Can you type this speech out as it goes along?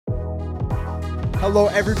Hello,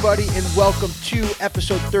 everybody, and welcome to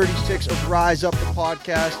episode 36 of Rise Up, the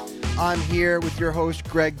podcast. I'm here with your host,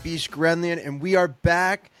 Greg Beast Grenlian, and we are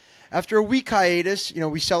back after a week hiatus.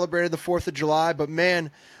 We celebrated the 4th of July, but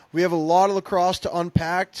man, we have a lot of lacrosse to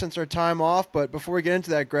unpack since our time off. But before we get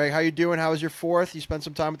into that, Greg, how you doing? How was your 4th? You spent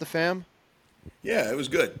some time with the fam? Yeah, it was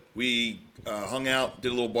good. We hung out, did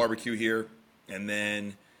a little barbecue here, and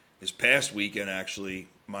then this past weekend, actually,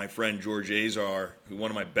 my friend George Azar, who one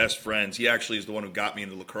of my best friends, he actually is the one who got me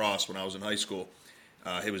into lacrosse when I was in high school.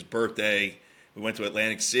 It was birthday. We went to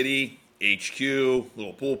Atlantic City, HQ,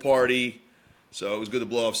 little pool party. So it was good to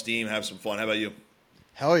blow off steam, have some fun. How about you?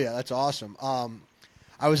 Hell yeah, that's awesome.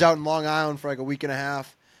 I was out in Long Island for like a week and a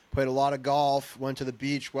half, played a lot of golf, went to the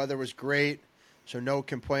beach. Weather was great, so no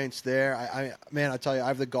complaints there. I tell you, I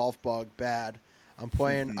have the golf bug bad.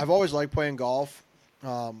 I've always liked playing golf.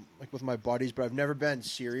 Like with my buddies, but I've never been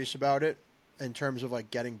serious about it in terms of like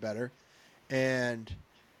getting better. And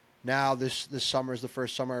now this summer is the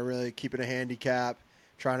first summer I really keeping a handicap,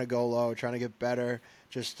 trying to go low, trying to get better.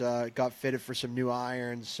 Just got fitted for some new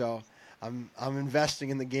irons, so I'm investing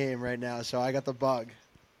in the game right now. So I got the bug.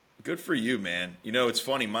 Good for you, man. It's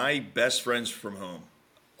funny. My best friends from home,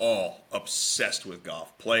 all obsessed with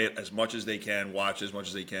golf. Play it as much as they can, watch as much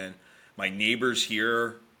as they can. My neighbors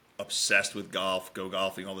here, obsessed with golf, go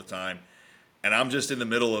golfing all the time. And I'm just in the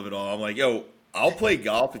middle of it all. I'm like, yo, I'll play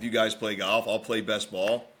golf if you guys play golf. I'll play best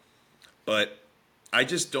ball. But I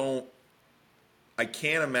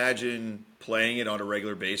can't imagine playing it on a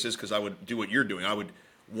regular basis because I would do what you're doing. I would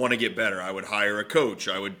want to get better. I would hire a coach.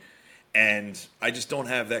 And I just don't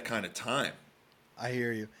have that kind of time. I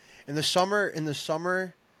hear you. In the summer,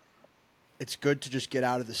 it's good to just get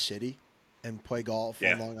out of the city and play golf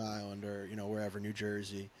on Long Island or, wherever, New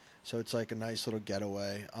Jersey. So it's like a nice little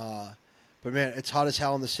getaway. But, man, it's hot as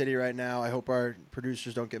hell in the city right now. I hope our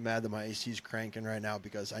producers don't get mad that my AC is cranking right now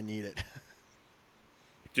because I need it.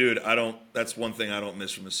 Dude, that's one thing I don't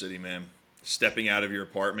miss from the city, man. Stepping out of your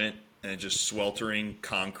apartment and just sweltering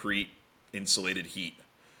concrete insulated heat.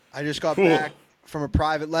 I just got back from a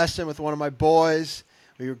private lesson with one of my boys.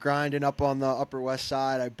 We were grinding up on the Upper West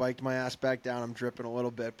Side. I biked my ass back down. I'm dripping a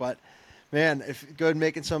little bit, but man, if good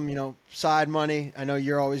making some, side money. I know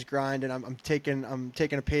you're always grinding. I'm taking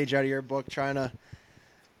a page out of your book, trying to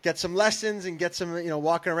get some lessons and get some,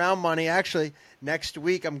 walking around money. Actually, next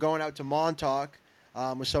week I'm going out to Montauk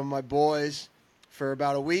with some of my boys for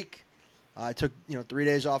about a week. I took 3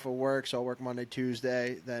 days off of work, so I'll work Monday,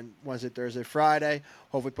 Tuesday, then Wednesday, Thursday, Friday.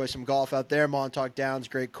 Hopefully play some golf out there. Montauk Downs,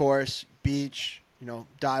 great course, beach,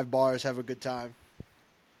 dive bars, have a good time.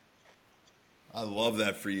 I love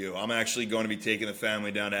that for you. I'm actually going to be taking the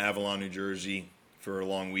family down to Avalon, New Jersey for a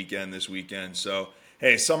long weekend this weekend. So,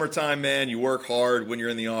 hey, summertime, man, you work hard when you're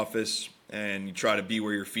in the office and you try to be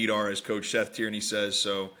where your feet are, as Coach Seth Tierney says.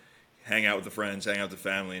 So hang out with the friends, hang out with the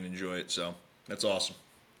family, and enjoy it. So that's awesome.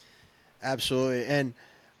 Absolutely. And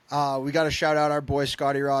we got to shout out our boy,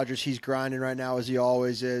 Scotty Rogers. He's grinding right now, as he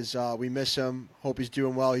always is. We miss him. Hope he's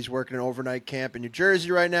doing well. He's working an overnight camp in New Jersey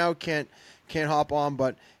right now. Can't hop on,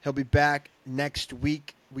 but he'll be back next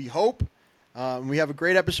week, we hope. We have a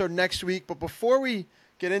great episode next week. But before we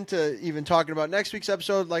get into even talking about next week's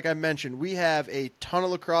episode, like I mentioned, we have a ton of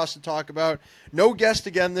lacrosse to talk about. No guest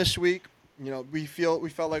again this week. We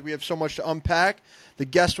felt like we have so much to unpack. The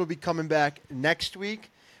guest will be coming back next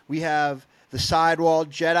week. We have the Sidewall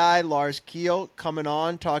Jedi, Lars Keel, coming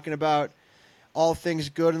on, talking about all things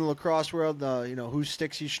good in the lacrosse world, whose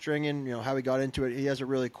sticks he's stringing, how he got into it. He has a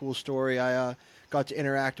really cool story. I got to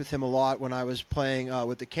interact with him a lot when I was playing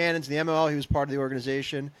with the Cannons, the MLL. He was part of the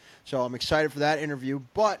organization, so I'm excited for that interview.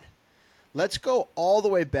 But let's go all the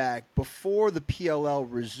way back before the PLL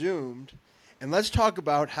resumed, and let's talk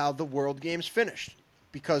about how the World Games finished.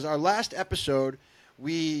 Because our last episode,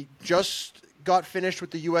 we just got finished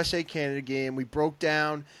with the USA-Canada game. We broke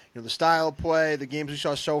down, the style of play, the games we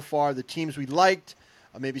saw so far, the teams we liked,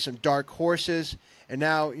 maybe some dark horses. And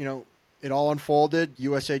now, it all unfolded.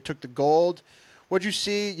 USA took the gold. What'd you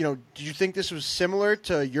see? Did you think this was similar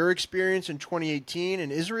to your experience in 2018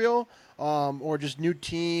 in Israel, or just new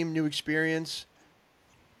team, new experience?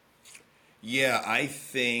 Yeah, I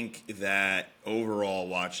think that overall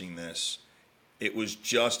watching this, it was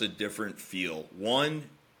just a different feel. One,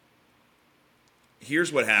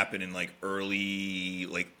 here's what happened in early,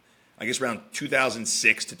 I guess around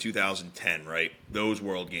 2006 to 2010, right? Those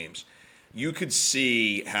World Games. You could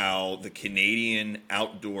see how the Canadian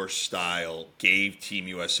outdoor style gave Team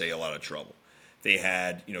USA a lot of trouble. They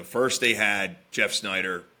had, first they had Jeff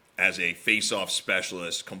Snyder as a face-off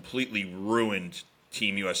specialist, completely ruined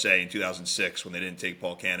Team USA in 2006 when they didn't take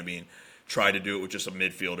Paul Canabine, tried to do it with just some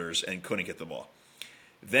midfielders and couldn't get the ball.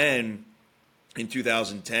 Then in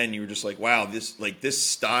 2010, you were just like, wow, this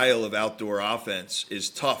style of outdoor offense is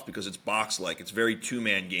tough because it's box-like. It's very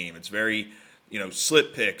two-man game. It's very,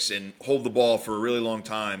 slip picks and hold the ball for a really long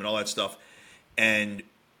time and all that stuff. And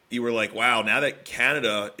you were like, wow, now that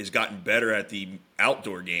Canada has gotten better at the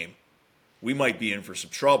outdoor game, we might be in for some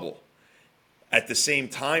trouble. At the same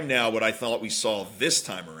time now, what I thought we saw this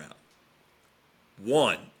time around,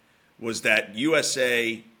 one, was that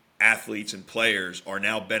USA athletes and players are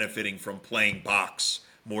now benefiting from playing box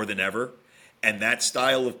more than ever. And that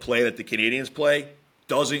style of play that the Canadians play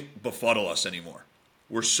doesn't befuddle us anymore.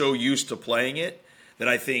 We're so used to playing it that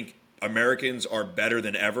I think Americans are better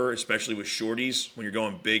than ever, especially with shorties when you're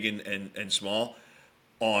going big and small,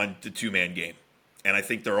 on the two-man game. And I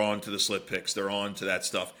think they're on to the slip picks. They're on to that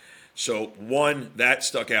stuff. So, one, that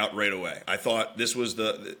stuck out right away. I thought this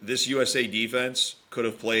USA defense could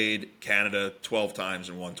have played Canada 12 times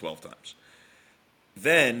and won 12 times.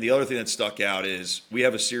 Then, the other thing that stuck out is we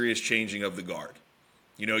have a serious changing of the guard.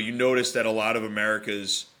 You notice that a lot of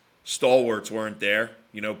America's stalwarts weren't there.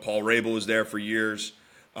 Paul Rabel was there for years,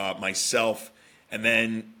 myself. And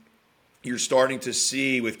then you're starting to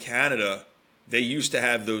see with Canada, they used to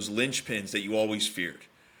have those linchpins that you always feared.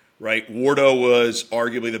 Right? Wardo was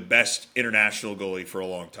arguably the best international goalie for a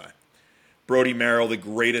long time. Brody Merrill, the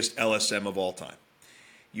greatest LSM of all time.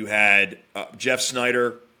 You had Jeff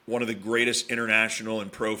Snyder, one of the greatest international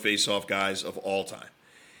and pro faceoff guys of all time.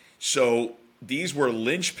 So these were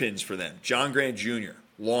linchpins for them. John Grant Jr.,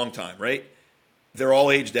 long time, right? They're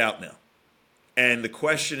all aged out now. And the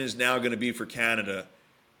question is now going to be for Canada,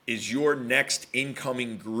 is your next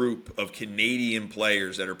incoming group of Canadian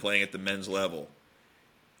players that are playing at the men's level,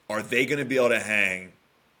 are they going to be able to hang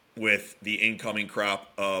with the incoming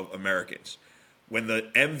crop of Americans? When the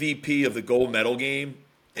MVP of the gold medal game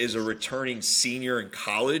is a returning senior in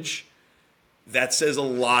college, that says a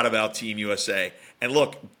lot about Team USA. And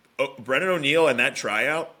look, Brennan O'Neill and that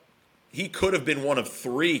tryout, he could have been one of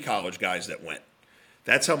 3 college guys that went.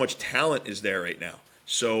 That's how much talent is there right now.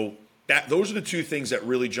 So those are the 2 things that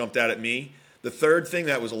really jumped out at me. The third thing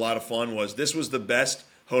that was a lot of fun was this was the best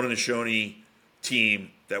Haudenosaunee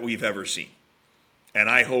team that we've ever seen. And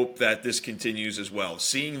I hope that this continues as well.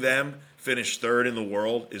 Seeing them finish 3rd in the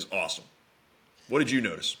world is awesome. What did you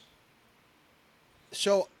notice?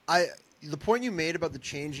 So the point you made about the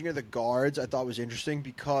changing of the guards I thought was interesting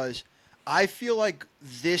because I feel like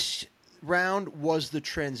this round was the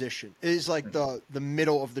transition. It is like the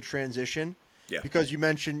middle of the transition. Yeah. Because you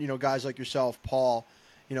mentioned, guys like yourself, Paul,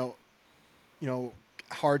 Hartzell,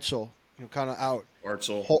 kind of out.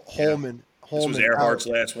 Hartzell. Holman. This was Earhart's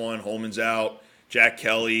last one. Holman's out. Jack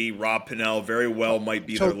Kelly, Rob Pinnell very well might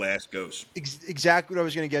be their last ghost. Exactly what I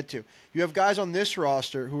was going to get to. You have guys on this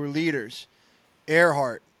roster who are leaders.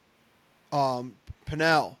 Earhart,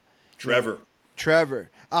 Pinnell. Trevor. Trevor.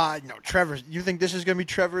 Trevor. You think this is going to be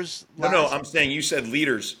Trevor's last? No, I'm saying you said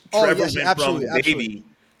leaders. Oh, Trevor yes, went absolutely, from baby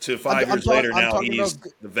to 5 years later. Now he's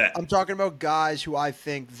the vet. I'm talking about guys who I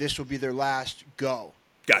think this will be their last go.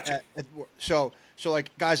 Gotcha. So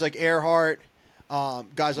like guys like Earhart,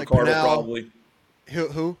 guys like McCardle Pinnell. probably.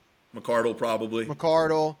 Who? McCardle probably.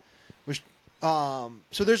 McCardle.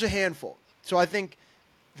 So there's a handful. So I think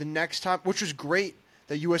the next time, which was great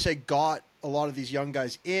that USA got a lot of these young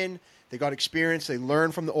guys in. They got experience. They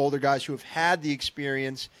learned from the older guys who have had the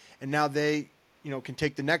experience, and now they, can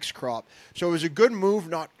take the next crop. So it was a good move,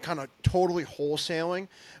 not kind of totally wholesaling.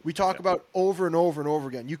 We talk about over and over and over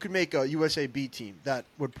again. You could make a USA B team that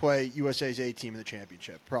would play USA's A team in the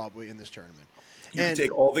championship, probably in this tournament. You could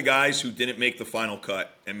take all the guys who didn't make the final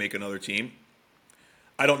cut and make another team.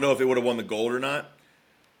 I don't know if they would have won the gold or not.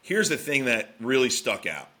 Here's the thing that really stuck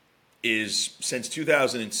out is since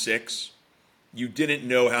 2006, you didn't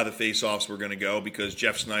know how the face-offs were going to go because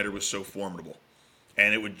Jeff Snyder was so formidable.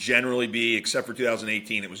 And it would generally be, except for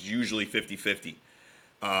 2018, it was usually 50-50.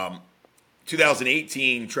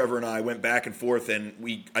 2018, Trevor and I went back and forth, and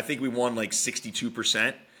I think we won like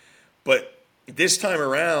 62%. But this time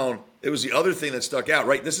around, it was the other thing that stuck out,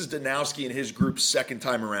 right? This is Danowski and his group's second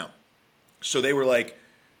time around. So they were like,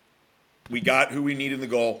 we got who we need in the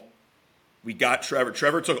goal. We got Trevor.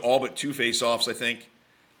 Trevor took all but 2 face-offs, I think.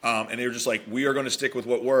 And they were just like, we are going to stick with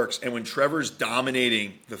what works. And when Trevor's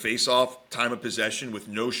dominating the face-off time of possession with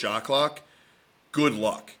no shot clock, good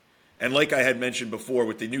luck. And like I had mentioned before,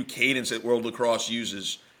 with the new cadence that World Lacrosse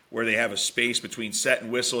uses, where they have a space between set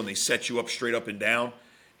and whistle and they set you up straight up and down,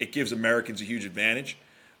 it gives Americans a huge advantage.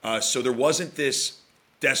 So there wasn't this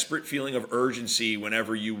desperate feeling of urgency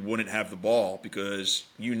whenever you wouldn't have the ball because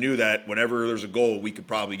you knew that whenever there's a goal, we could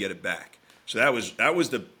probably get it back. So that was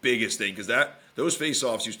the biggest thing because those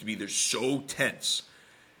face-offs used to be they're so tense.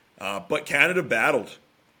 But Canada battled.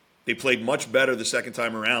 They played much better the second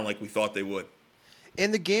time around, like we thought they would.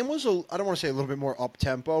 And the game was, I don't want to say a little bit more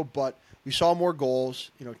up-tempo, but we saw more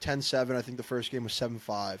goals. 10-7. I think the first game was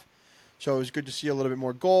 7-5. So it was good to see a little bit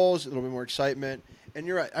more goals, a little bit more excitement. And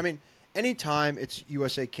you're right. I mean, anytime it's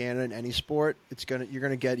USA Canada in any sport, you're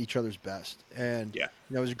gonna get each other's best. And Yeah.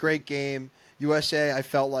 it was a great game. USA, I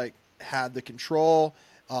felt like had the control.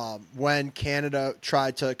 When Canada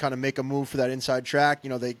tried to kind of make a move for that inside track,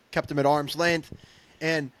 they kept them at arm's length.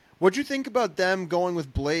 And what'd you think about them going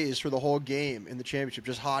with Blaze for the whole game in the championship?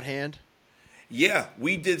 Just hot hand? Yeah,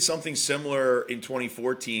 we did something similar in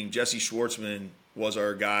 2014. Jesse Schwartzman was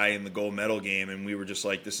our guy in the gold medal game, and we were just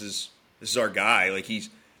like, this is our guy. Like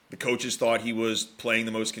the coaches thought he was playing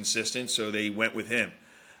the most consistent, so they went with him.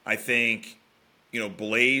 I think,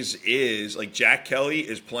 Blaze is like Jack Kelly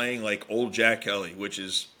is playing like old Jack Kelly, which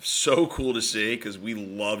is so cool to see because we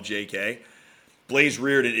love JK. Blaze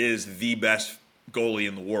Reardon is the best goalie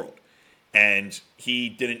in the world, and he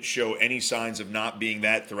didn't show any signs of not being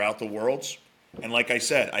that throughout the Worlds. And like I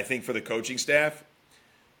said, I think for the coaching staff,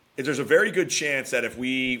 there's a very good chance that if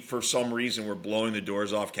we, for some reason, were blowing the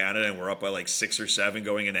doors off Canada and we're up by like 6 or 7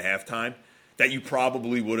 going into halftime, that you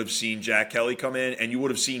probably would have seen Jack Kelly come in and you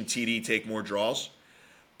would have seen TD take more draws.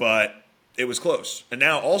 But it was close. And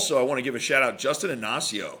now also I want to give a shout out. Justin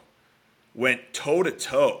Inacio went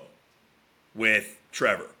toe-to-toe with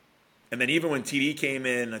Trevor. And then even when TD came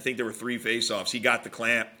in, I think there were 3 faceoffs. He got the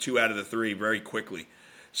clamp 2 out of the 3 very quickly.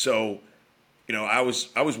 So I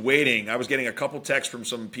was waiting. I was getting a couple texts from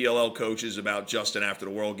some PLL coaches about Justin after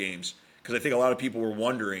the World Games because I think a lot of people were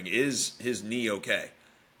wondering, is his knee okay?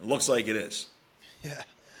 It looks like it is. Yeah,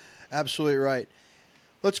 absolutely right.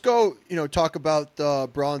 Let's go, talk about the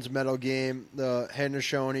bronze medal game, the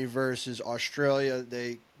Haudenosaunee versus Australia.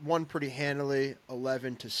 They won pretty handily,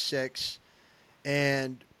 11-6,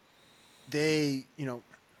 and they,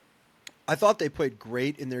 I thought they played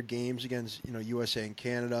great in their games against, USA and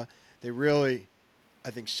Canada. They really, I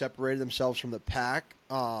think, separated themselves from the pack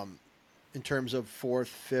in terms of 4th,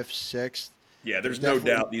 5th, 6th. Yeah, there's no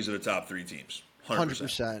doubt these are the top 3 teams.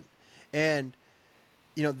 100%. And,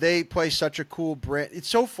 they play such a cool brand. It's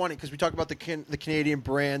so funny because we talk about the Canadian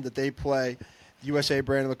brand that they play, the USA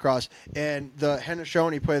brand of lacrosse, and the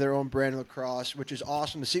Haudenosaunee play their own brand of lacrosse, which is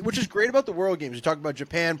awesome to see, which is great about the World Games. We talk about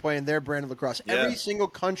Japan playing their brand of lacrosse. Yeah. Every single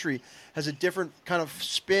country has a different kind of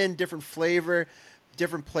spin, different flavor,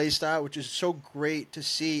 different play style, which is so great to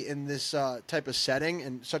see in this type of setting,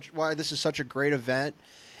 and why this is such a great event.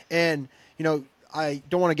 And I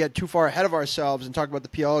don't want to get too far ahead of ourselves and talk about the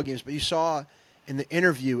PLL games, but you saw in the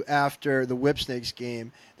interview after the Whipsnakes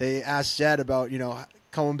game, they asked Zed about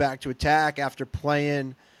coming back to attack after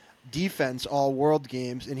playing defense all World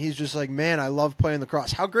Games, and he's just like, man, I love playing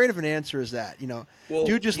lacrosse. How great of an answer is that? Well,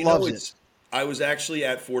 dude just loves it. I was actually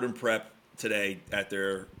at Fordham Prep today at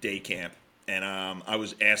their day camp. And I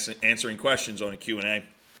was answering questions on a Q&A.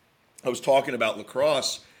 I was talking about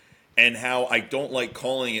lacrosse and how I don't like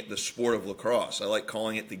calling it the sport of lacrosse. I like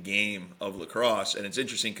calling it the game of lacrosse. And it's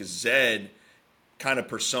interesting because Zed kind of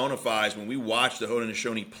personifies, when we watch the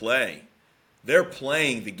Haudenosaunee play, they're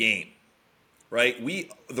playing the game, right?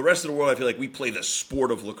 The rest of the world, I feel like we play the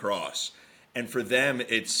sport of lacrosse. And for them,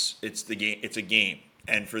 it's the game. It's a game.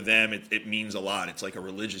 And for them, it means a lot. It's like a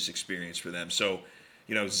religious experience for them. So,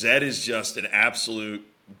 Zed is just an absolute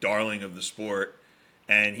darling of the sport,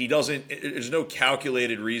 and there's no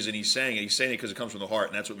calculated reason he's saying it. He's saying it because it comes from the heart,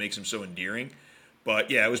 and that's what makes him so endearing.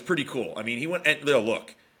 But, yeah, it was pretty cool. I mean, he went, and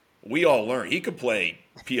look, we all learned. He could play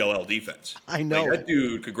PLL defense. I know that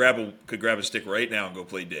dude could grab a stick right now and go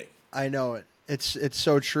play D. I know it. It's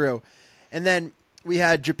so true. And then we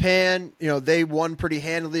had Japan. They won pretty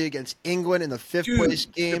handily against England in the 5th place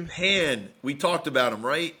game. Japan, we talked about them,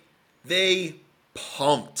 right? They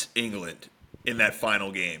pumped England in that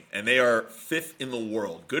final game, and they are 5th in the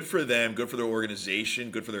world. Good for them, good for their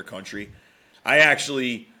organization, good for their country. I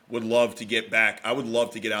actually would love to get back. I would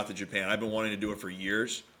love to get out to Japan. I've been wanting to do it for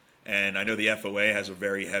years, and I know the FOA has a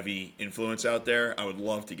very heavy influence out there. I would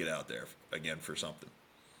love to get out there again for something.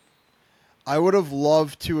 I would have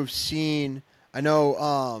loved to have seen, I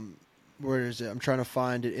know, where is it? I'm trying to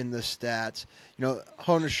find it in the stats.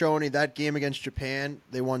 Haudenosaunee, that game against Japan,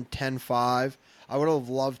 they won 10-5. I would have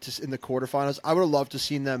loved to in the quarterfinals. I would have loved to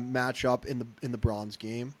seen them match up in the bronze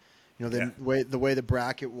game. The way the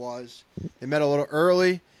bracket was. They met a little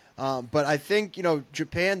early, but I think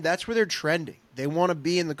Japan. That's where they're trending. They want to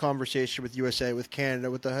be in the conversation with USA, with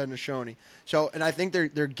Canada, with the Haudenosaunee. So, and I think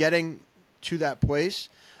they're getting to that place.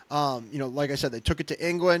 Like I said, they took it to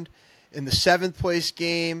England in the 7th place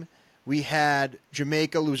game. We had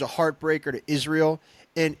Jamaica lose a heartbreaker to Israel.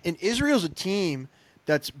 And Israel's a team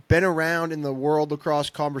that's been around in the world lacrosse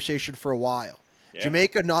conversation for a while. Yeah.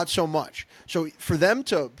 Jamaica, not so much. So for them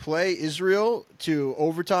to play Israel to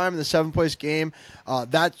overtime in the seventh-place game,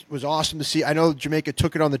 that was awesome to see. I know Jamaica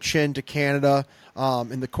took it on the chin to Canada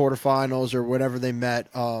in the quarterfinals or whatever they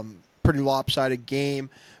met. Pretty lopsided game.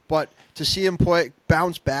 But to see him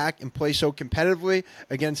bounce back and play so competitively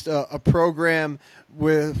against a program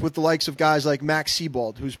with the likes of guys like Max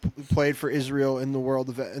Siebold, who's played for Israel in the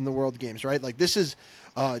world games, right? Like this is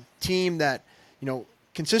a team that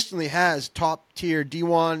consistently has top tier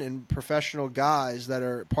D1 and professional guys that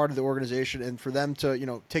are part of the organization, and for them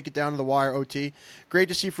to take it down to the wire OT, great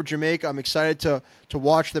to see for Jamaica. I'm excited to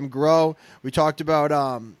watch them grow. We talked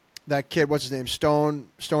about that kid, what's his name, Stone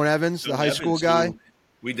Evans, the high school guy.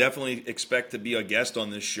 We definitely expect to be a guest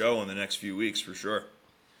on this show in the next few weeks for sure.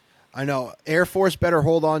 I know Air Force better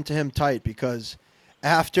hold on to him tight because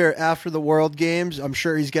after the World Games, I'm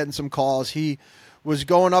sure he's getting some calls. He was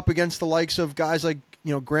going up against the likes of guys like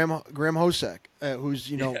Graham Hosek,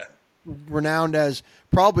 who's renowned as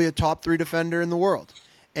probably a top 3 defender in the world.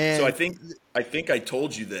 And so I think I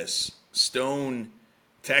told you this. Stone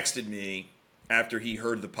texted me after he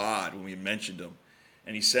heard the pod when we mentioned him,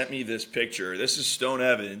 and he sent me this picture. This is Stone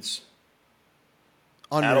Evans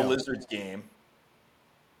unreal. At a Lizards game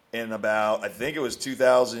in about, I think it was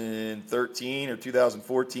 2013 or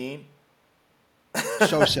 2014.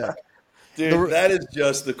 So sick. Dude, that is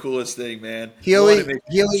just the coolest thing, man. Healy,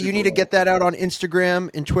 you need to get that out on Instagram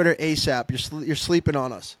and Twitter ASAP. You're sleeping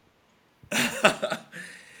on us.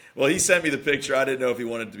 Well, he sent me the picture. I didn't know if he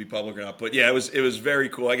wanted it to be public or not, but yeah, it was very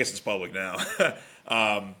cool. I guess it's public now.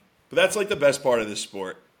 But that's like the best part of this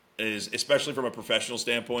sport is, especially from a professional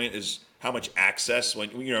standpoint, is how much access.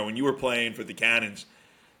 When you were playing for the Cannons,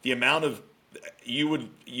 the amount of you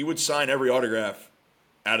would sign every autograph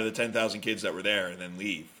out of the 10,000 kids that were there and then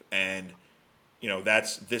leave. And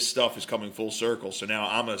this stuff is coming full circle. So now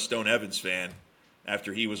I'm a Stone Evans fan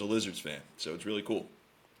after he was a Lizards fan. So it's really cool.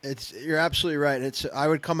 You're absolutely right. I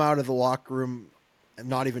would come out of the locker room and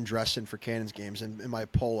not even dressed in for Cannons games in my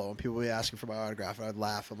polo, and people would be asking for my autograph, and I'd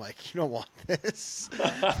laugh. I'm like, you don't want this.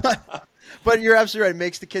 But you're absolutely right. It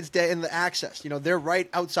makes the kids' day, and the access. They're right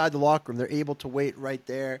outside the locker room. They're able to wait right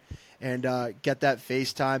there and get that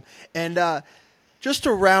FaceTime. And just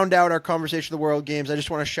to round out our conversation of the World Games, I just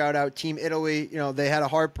want to shout out Team Italy. They had a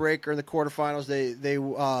heartbreaker in the quarterfinals. They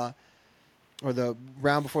or the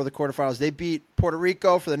round before the quarterfinals, they beat Puerto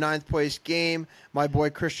Rico for the 9th place game. My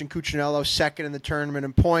boy Christian Cuccinello, second in the tournament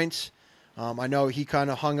in points. I know he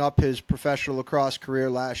kind of hung up his professional lacrosse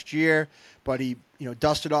career last year, but he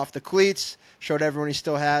dusted off the cleats, showed everyone he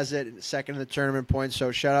still has it, second in the tournament points.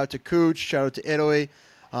 So shout out to Cooch, shout out to Italy.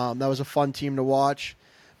 That was a fun team to watch.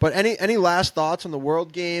 But any last thoughts on the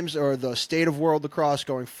World Games or the state of world lacrosse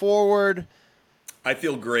going forward? I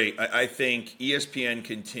feel great. I think ESPN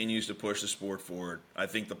continues to push the sport forward. I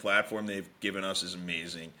think the platform they've given us is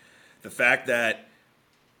amazing. The fact that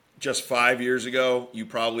just 5 years ago, you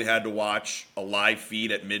probably had to watch a live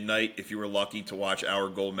feed at midnight if you were lucky to watch our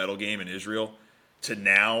gold medal game in Israel, to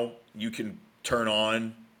now you can turn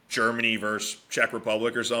on Germany versus Czech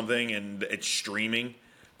Republic or something and it's streaming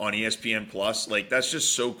on ESPN Plus. Like, that's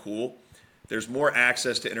just so cool. There's more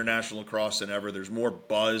access to international lacrosse than ever. There's more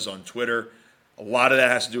buzz on Twitter. A lot of that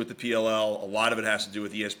has to do with the PLL. A lot of it has to do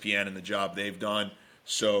with ESPN and the job they've done.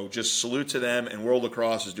 So just salute to them, and World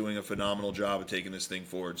Lacrosse is doing a phenomenal job of taking this thing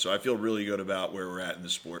forward. So I feel really good about where we're at in the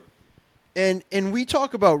sport. And we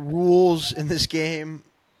talk about rules in this game,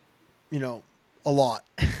 a lot.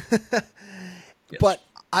 Yes. But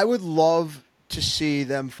I would love to see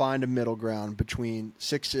them find a middle ground between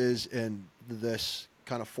sixes and this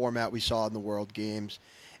kind of format we saw in the World Games.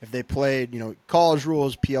 If they played, college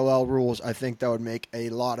rules, PLL rules, I think that would make a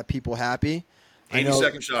lot of people happy.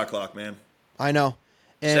 80-second shot clock, man. I know.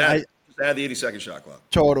 And just add the 80-second shot clock.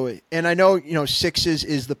 Totally. And I know, sixes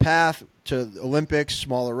is the path to the Olympics,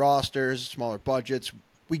 smaller rosters, smaller budgets.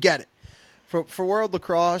 We get it. For World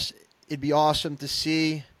Lacrosse, it'd be awesome to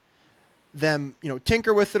see them,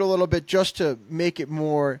 tinker with it a little bit just to make it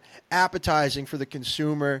more appetizing for the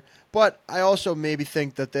consumer. But I also maybe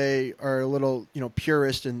think that they are a little,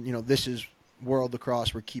 purist and, this is World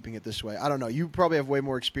Lacrosse. We're keeping it this way. I don't know. You probably have way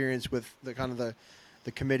more experience with the kind of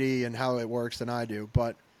the committee and how it works than I do.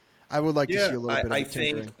 But I would like to see a little bit of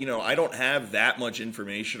tinkering. I think, I don't have that much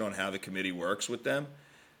information on how the committee works with them.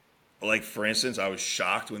 Like, for instance, I was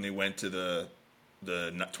shocked when they went to the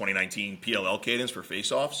 2019 PLL cadence for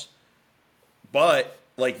faceoffs. But,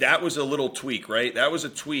 that was a little tweak, right? That was a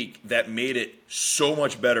tweak that made it so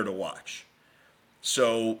much better to watch.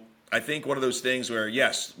 So, I think one of those things where,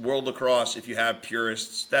 yes, world lacrosse, if you have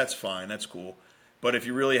purists, that's fine, that's cool. But if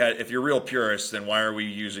you're real purists, then why aren't we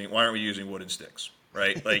using wooden sticks,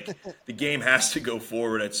 right? Like the game has to go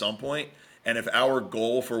forward at some point. And if our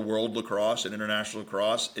goal for world lacrosse and international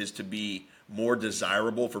lacrosse is to be more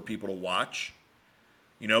desirable for people to watch,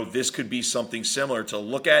 this could be something similar to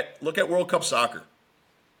look at World Cup soccer.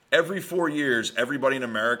 Every 4 years, everybody in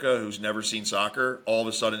America who's never seen soccer all of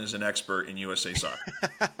a sudden is an expert in USA soccer,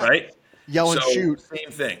 right? Yell and So shoot.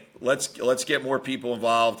 same thing. Let's get more people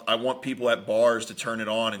involved. I want people at bars to turn it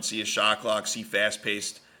on and see a shot clock, see fast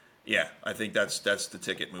paced. Yeah, I think that's the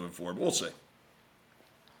ticket moving forward. We'll see.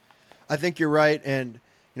 I think you're right, and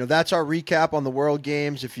that's our recap on the World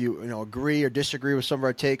Games. If you agree or disagree with some of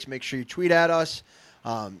our takes, make sure you tweet at us.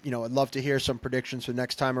 I'd love to hear some predictions for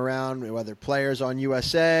next time around, whether players on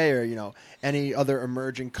USA or any other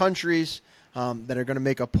emerging countries that are going to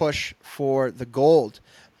make a push for the gold.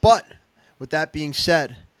 But with that being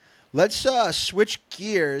said, let's switch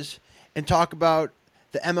gears and talk about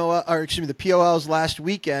the the PLL's last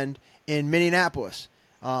weekend in Minneapolis.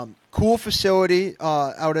 Cool facility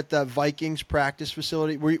out at the Vikings practice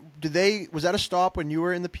facility. Was that a stop when you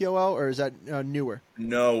were in the PLL, or is that newer?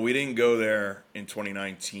 No, we didn't go there in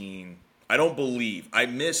 2019. I don't believe. I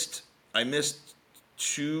missed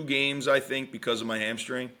 2 games, I think, because of my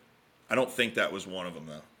hamstring. I don't think that was one of them,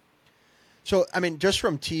 though. So, just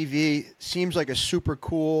from TV, seems like a super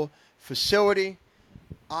cool facility.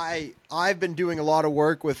 I've been doing a lot of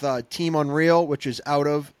work with Team Unreal, which is out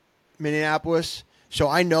of Minneapolis. So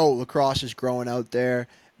I know lacrosse is growing out there.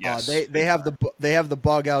 Yes. They have the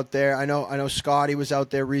bug out there. I know Scotty was out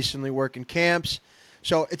there recently working camps.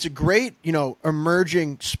 So it's a great,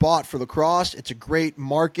 emerging spot for lacrosse. It's a great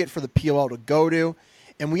market for the PLL to go to.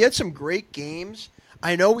 And we had some great games.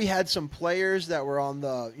 I know we had some players that were on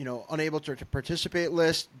the, unable to participate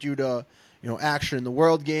list due to, action in the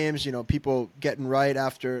World Games, people getting right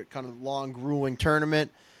after kind of long, grueling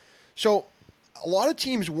tournament. So a lot of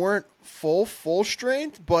teams weren't full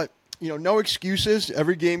strength, but, no excuses.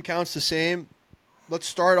 Every game counts the same. Let's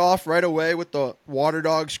start off right away with the Water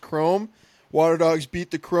Dogs Chrome. Water Dogs beat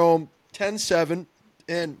the Chrome 10-7,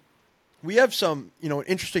 and we have some,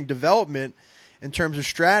 interesting development in terms of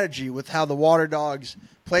strategy with how the Water Dogs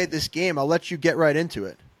played this game. I'll let you get right into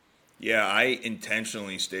it. Yeah, I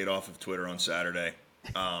intentionally stayed off of Twitter on Saturday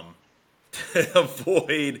to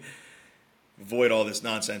avoid all this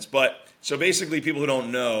nonsense. But so basically, people who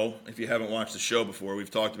don't know, if you haven't watched the show before, we've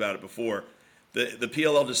talked about it before. The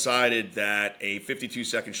PLL decided that a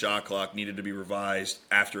 52-second shot clock needed to be revised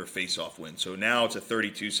after a face-off win. So now it's a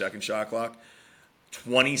 32-second shot clock.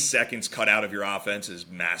 20 seconds cut out of your offense is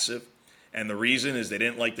massive. And the reason is they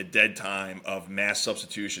didn't like the dead time of mass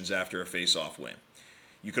substitutions after a face-off win.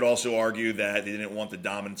 You could also argue that they didn't want the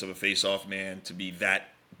dominance of a face-off man to be that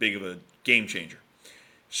big of a game changer.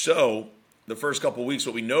 So the first couple of weeks,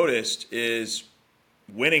 what we noticed is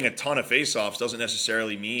winning a ton of face-offs doesn't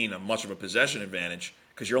necessarily mean a much of a possession advantage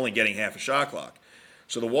because you're only getting half a shot clock.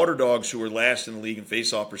 So the Water Dogs, who were last in the league in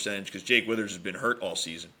face-off percentage because Jake Withers has been hurt all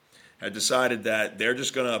season, had decided that they're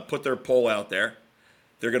just going to put their pole out there.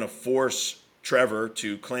 They're going to force Trevor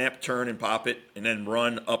to clamp, turn, and pop it, and then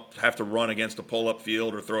have to run against a pull-up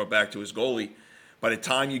field or throw it back to his goalie. By the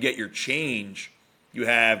time you get your change, you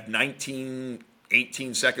have 19,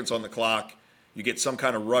 18 seconds on the clock. You get some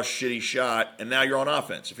kind of rush, shitty shot, and now you're on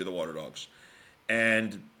offense if you're the Water Dogs.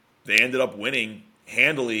 And they ended up winning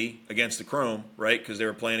handily against the Chrome, right, because they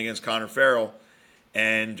were playing against Connor Farrell.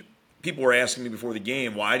 And people were asking me before the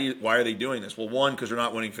game, why are they doing this? Well, 1, because they're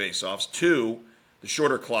not winning faceoffs. 2, the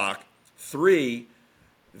shorter clock. 3,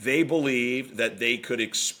 they believed that they could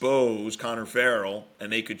expose Connor Farrell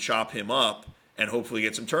and they could chop him up and hopefully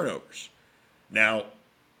get some turnovers. Now,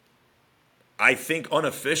 I think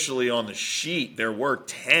unofficially on the sheet there were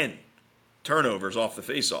 10 turnovers off the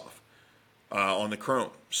faceoff on the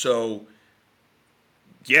Chrome. So,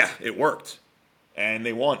 yeah, it worked. And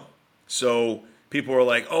they won. So people were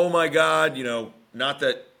like, oh my God, not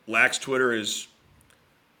that Lax Twitter is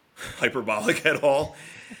hyperbolic at all.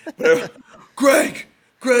 But Greg,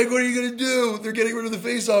 what are you going to do? They're getting rid of the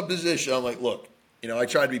face-off position. I'm like, look, I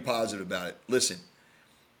try to be positive about it. Listen,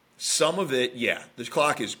 some of it, yeah, the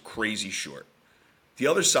clock is crazy short. The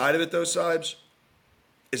other side of it, though, Sibes,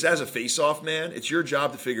 is as a face-off man, it's your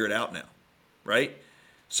job to figure it out now, right?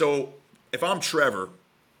 So if I'm Trevor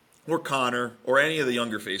or Connor or any of the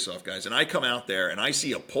younger face-off guys, and I come out there and I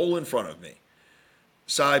see a pole in front of me,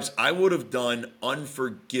 Sibes, I would have done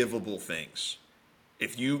unforgivable things.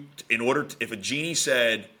 If a genie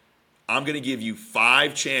said, I'm going to give you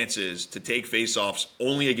 5 chances to take faceoffs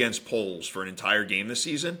only against poles for an entire game this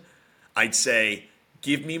season, I'd say,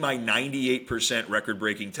 give me my 98%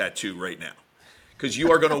 record-breaking tattoo right now, because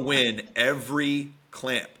you are going to win every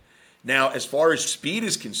clamp. Now, as far as speed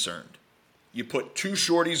is concerned, you put two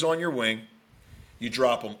shorties on your wing, you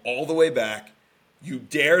drop them all the way back, you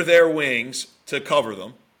dare their wings to cover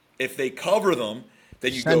them. If they cover them,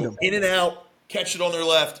 then you Send go them. in and out, catch it on their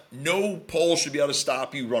left. No pole should be able to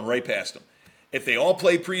stop you, run right past them. If they all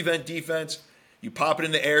play prevent defense, you pop it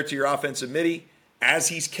in the air to your offensive midi. As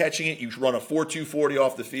he's catching it, you run a 4-2-40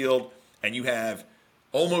 off the field, and you have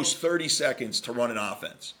almost 30 seconds to run an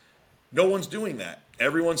offense. No one's doing that.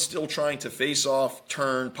 Everyone's still trying to face off,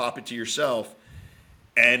 turn, pop it to yourself.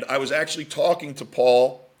 And I was actually talking to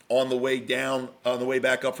Paul on the way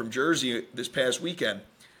back up from Jersey this past weekend.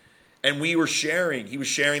 And he was sharing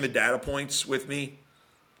the data points with me,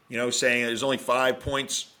 saying there's only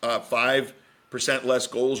 5% less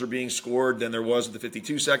goals are being scored than there was at the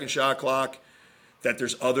 52-second shot clock, that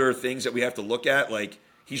there's other things that we have to look at. Like,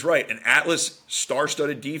 he's right. An Atlas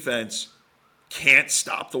star-studded defense can't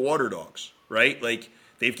stop the Water Dogs, right? Like,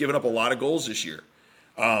 they've given up a lot of goals this year.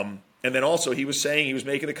 And then also he was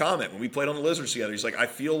making a comment when we played on the Lizards together. He's like, I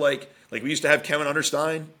feel like we used to have Kevin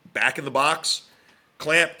Understein back in the box,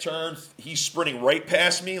 clamp, turn, he's sprinting right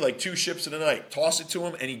past me like two ships in the night, toss it to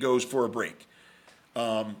him, and he goes for a break.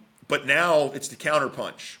 But now it's the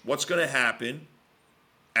counterpunch. What's going to happen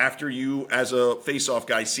after you, as a face-off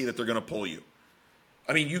guy, see that they're going to pull you?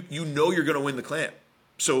 I mean, you know you're going to win the clamp,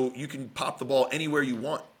 so you can pop the ball anywhere you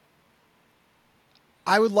want.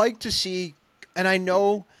 I would like to see, and I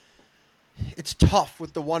know it's tough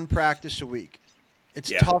with the one practice a week.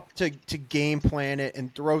 It's tough to game plan it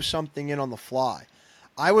and throw something in on the fly.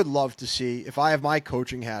 I would love to see, if I have my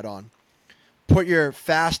coaching hat on, put your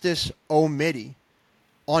fastest O-midi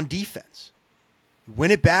on defense.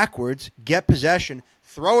 Win it backwards, get possession,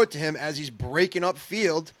 throw it to him as he's breaking up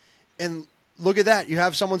field, and look at that. You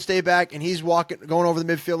have someone stay back, and he's going over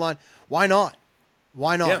the midfield line. Why not?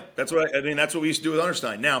 Why not? Yeah, that's what we used to do with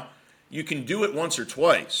Understein. Now, you can do it once or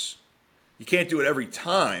twice. You can't do it every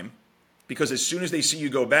time, because as soon as they see you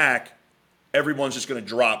go back, everyone's just going to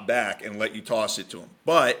drop back and let you toss it to them.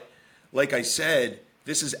 But, like I said,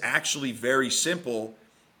 this is actually very simple.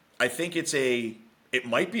 I think it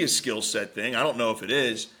might be a skill set thing. I don't know if it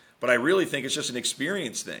is, but I really think it's just an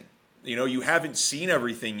experience thing. You haven't seen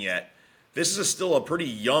everything yet. This is still a pretty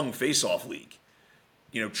young face-off league.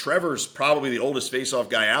 Trevor's probably the oldest face-off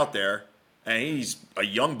guy out there, and he's a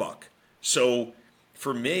young buck. So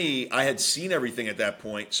for me, I had seen everything at that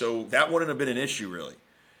point, so that wouldn't have been an issue, really.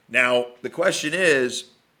 Now, the question is,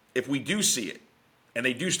 if we do see it, and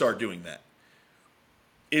they do start doing that,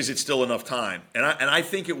 is it still enough time? And I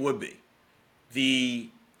think it would be. The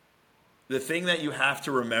thing that you have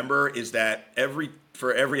to remember is that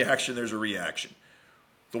for every action, there's a reaction.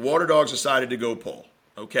 The Water Dogs decided to go pull.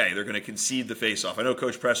 Okay, they're going to concede the faceoff. I know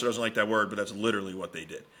Coach Presser doesn't like that word, but that's literally what they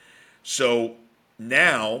did. So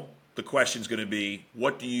now the question's going to be,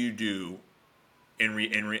 what do you do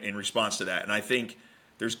in response to that? And I think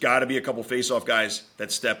there's got to be a couple faceoff guys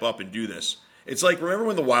that step up and do this. It's like, remember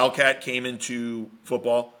when the Wildcat came into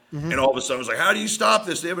football, and all of a sudden it was like, how do you stop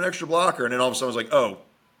this? They have an extra blocker. And then all of a sudden it was like, oh,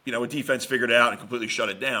 a defense figured it out and completely shut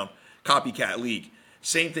it down. Copycat league.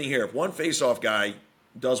 Same thing here. If one faceoff guy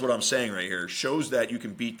does what I'm saying right here, shows that you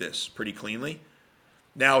can beat this pretty cleanly.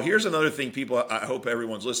 Now, here's another thing I hope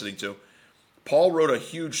everyone's listening to. Paul wrote a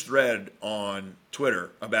huge thread on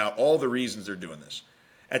Twitter about all the reasons they're doing this.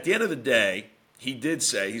 At the end of the day, he did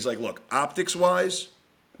say, he's like, look, optics-wise,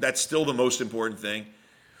 that's still the most important thing.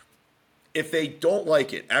 If they don't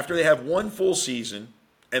like it, after they have one full season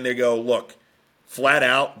and they go, look, flat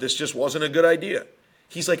out, this just wasn't a good idea.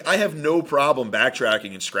 He's like, I have no problem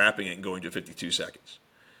backtracking and scrapping it and going to 52 seconds.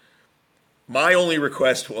 My only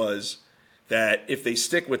request was that if they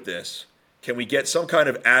stick with this, can we get some kind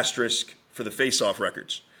of asterisk for the face-off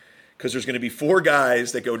records? Because there's going to be 4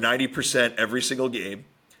 guys that go 90% every single game,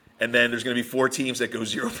 and then there's going to be 4 teams that go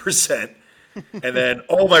 0%, and then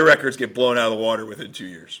all my records get blown out of the water within 2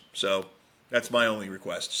 years. So that's my only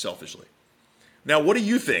request, selfishly. Now, what do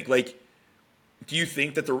you think? Do you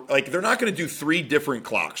think that they're not going to do 3 different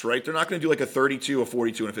clocks, right? They're not going to do like a 32, a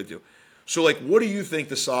 42, and a 52. So, what do you think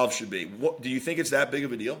the solve should be? Do you think it's that big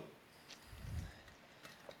of a deal?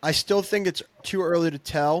 I still think it's too early to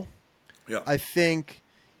tell. Yeah. I think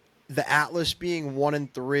the Atlas being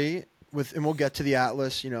 1-3 and we'll get to the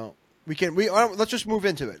Atlas. Let's just move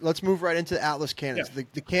into it. Let's move right into the Atlas Cannons. Yeah.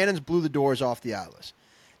 The Cannons blew the doors off the Atlas.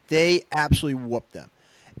 They absolutely whooped them,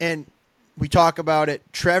 and we talk about it.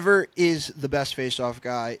 Trevor is the best face-off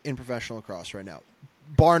guy in professional lacrosse right now,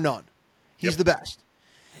 bar none. He's the best.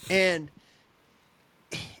 And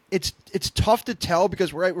it's tough to tell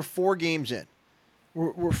because we're 4 games in.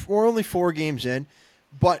 We're only 4 games in,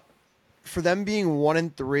 but for them being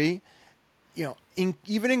 1-3,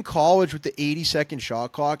 even in college with the 80-second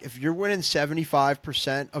shot clock, if you're winning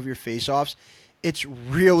 75% of your faceoffs, it's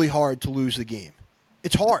really hard to lose the game.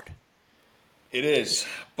 It's hard. It is,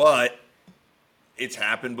 but it's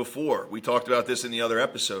happened before. We talked about this in the other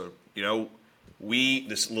episode. The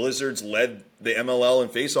Lizards led the MLL in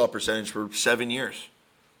faceoff percentage for 7 years.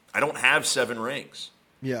 I don't have 7 rings.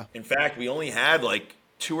 Yeah. In fact, we only had like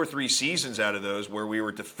 2 or 3 seasons out of those where we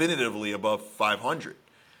were definitively above 500.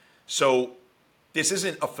 So this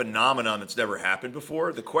isn't a phenomenon that's never happened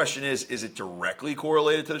before. The question is it directly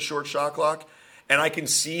correlated to the short shot clock? And I can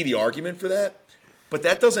see the argument for that, but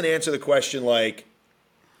that doesn't answer the question like,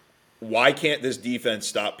 why can't this defense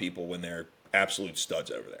stop people when they're absolute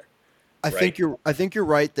studs over there? I think you're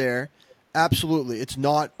right there. Absolutely. It's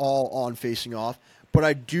not all on facing off, but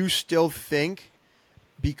I do still think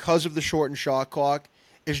because of the shortened shot clock,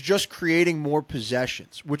 is just creating more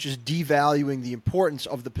possessions, which is devaluing the importance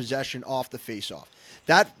of the possession off the face-off.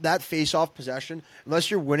 That face-off possession,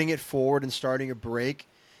 unless you're winning it forward and starting a break,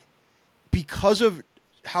 because of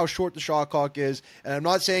how short the shot clock is, and I'm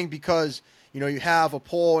not saying because you have a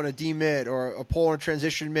pull and a D mid or a pull and a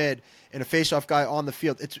transition mid and a face-off guy on the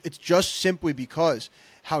field. It's just simply because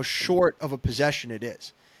how short of a possession it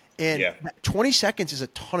is. And 20 seconds is a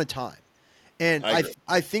ton of time. And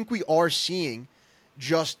I think we are seeing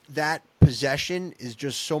just that possession is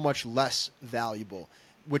just so much less valuable,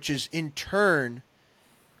 which is in turn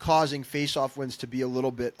causing face-off wins to be a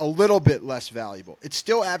little bit less valuable. It's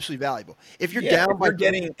still absolutely valuable. If you're down by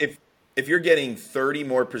if you're getting 30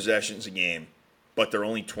 more possessions a game, but they're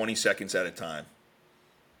only 20 seconds at a time,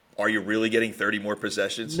 are you really getting 30 more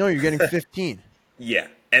possessions? No, you're getting 15. Yeah.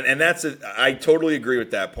 And I totally agree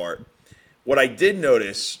with that part. What I did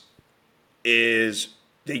notice is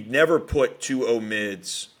they never put 2-0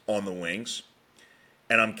 mids on the wings.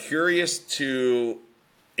 And I'm curious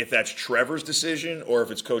if that's Trevor's decision or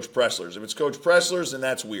if it's Coach Pressler's. If it's Coach Pressler's, then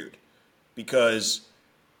that's weird. Because,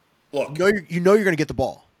 look. You know you're going to get the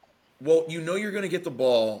ball. Well, you're going to get the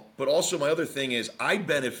ball. But also my other thing is I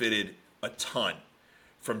benefited a ton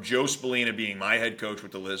from Joe Spallina being my head coach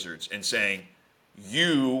with the Lizards and saying,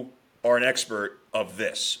 you are an expert of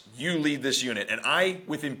this. You lead this unit. And I,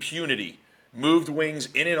 with impunity, moved wings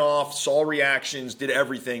in and off, saw reactions, did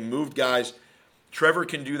everything, moved guys. Trevor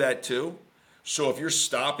can do that too. So if you're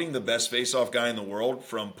stopping the best faceoff guy in the world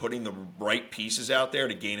from putting the right pieces out there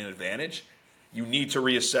to gain an advantage, you need to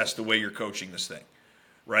reassess the way you're coaching this thing,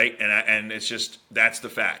 right? And it's just, that's the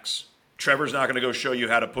facts. Trevor's not going to go show you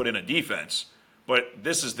how to put in a defense, but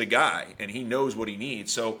this is the guy, and he knows what he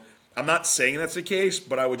needs. So I'm not saying that's the case,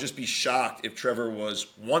 but I would just be shocked if Trevor was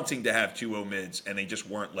wanting to have 2-0 mids and they just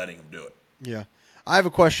weren't letting him do it. Yeah. I have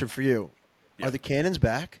a question for you. Yeah. Are the Cannons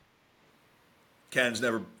back? Cannons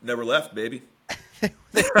never left, baby.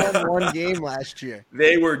 They won 1 game last year.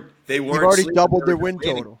 They weren't. They've already doubled their win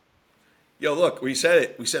total. Yo, look, we said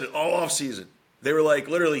it. We said it all off season. They were like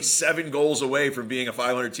literally 7 goals away from being a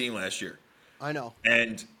 500 team last year. I know.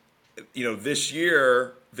 And this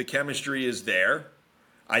year the chemistry is there.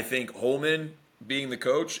 I think Holman being the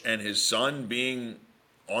coach and his son being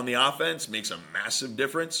on the offense makes a massive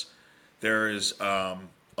difference. There is a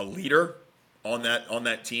leader on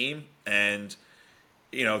that team, and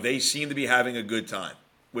they seem to be having a good time,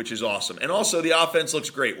 which is awesome. And also the offense looks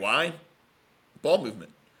great. Why? Ball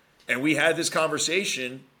movement. And we had this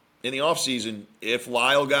conversation in the offseason. If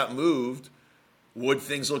Lyle got moved, would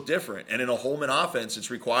things look different? And in a Holman offense, it's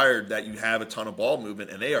required that you have a ton of ball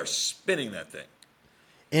movement, and they are spinning that thing.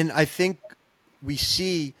 And I think we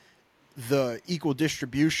see the equal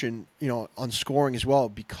distribution, on scoring as well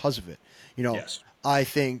because of it. Yes. I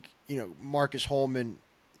think, Marcus Holman,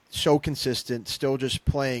 so consistent, still just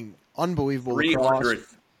playing unbelievable.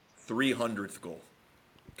 300th goal.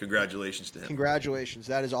 Congratulations to him. Congratulations.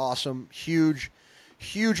 That is awesome. Huge,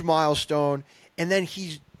 huge milestone. And then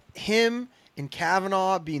him and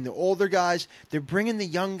Kavanaugh being the older guys, they're bringing the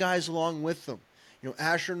young guys along with them.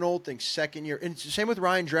 Asher Nolting, second year. And it's the same with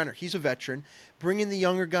Ryan Drenner. He's a veteran, bringing the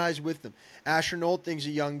younger guys with them. Asher Nolting's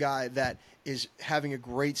a young guy that is having a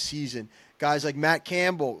great season. Guys like Matt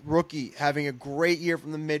Campbell, rookie, having a great year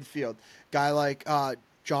from the midfield. Guy like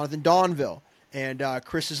Jonathan Donville and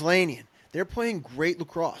Chris Islanian. They're playing great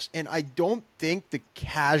lacrosse. And I don't think the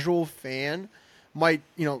casual fan might,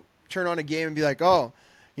 turn on a game and be like, oh,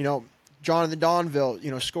 Jonathan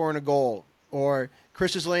Donville, scoring a goal. Or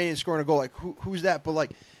Chris Islanian scoring a goal. Like, who's that?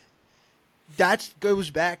 But, that goes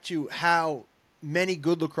back to how many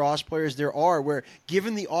good lacrosse players there are where,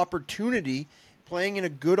 given the opportunity, playing in a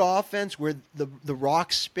good offense where the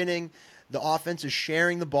rock's spinning, the offense is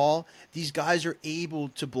sharing the ball. These guys are able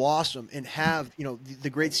to blossom and have the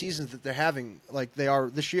great seasons that they're having like they are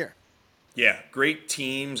this year. Yeah, great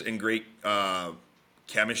teams and great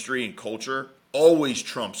chemistry and culture always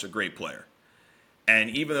trumps a great player. And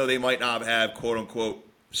even though they might not have quote unquote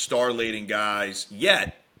star-laden guys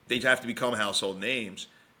yet, they have to become household names.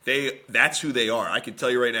 That's who they are. I can tell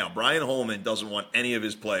you right now, Brian Holman doesn't want any of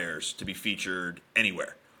his players to be featured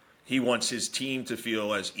anywhere. He wants his team to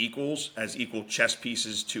feel as equals, as equal chess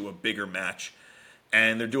pieces to a bigger match.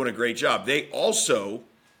 And they're doing a great job. They also,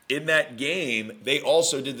 in that game, they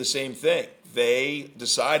also did the same thing. They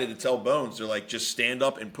decided to tell Bones, they're like, just stand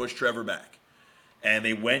up and push Trevor back. And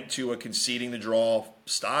they went to a conceding the draw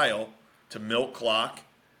style to milk clock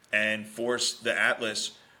and force the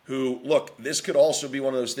Atlas, who, look, this could also be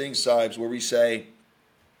one of those things, Sibes, where we say,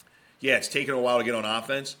 yeah, it's taken a while to get on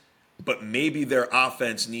offense, but maybe their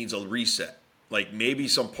offense needs a reset. Like maybe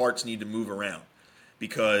some parts need to move around.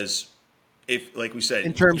 Because if, like we said,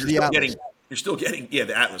 In terms of the Atlas. you're still getting,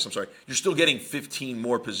 the Atlas, I'm sorry. You're still getting 15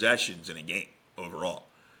 more possessions in a game overall.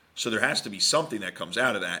 So there has to be something that comes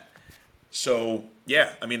out of that. So,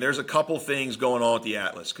 yeah, I mean, there's a couple things going on with the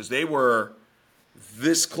Atlas because they were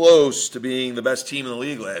this close to being the best team in the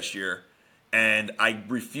league last year. And I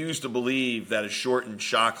refuse to believe that a shortened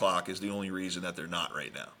shot clock is the only reason that they're not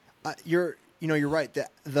right now. You're right.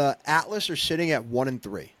 The Atlas are sitting at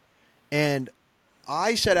 1-3. And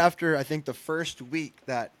I said after, I think, the first week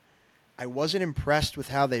that I wasn't impressed with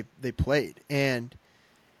how they played. And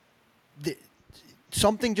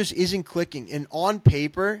something just isn't clicking. And on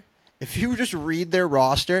paper, if you just read their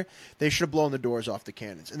roster, they should have blown the doors off the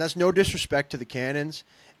Cannons. And that's no disrespect to the Cannons.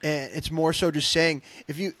 And it's more so just saying,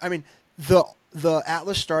 the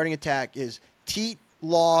Atlas starting attack is Teat,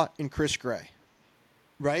 Law, and Chris Gray.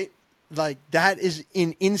 Right? Like, that is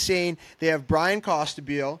insane. They have Brian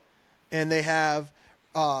Costabile, and they have,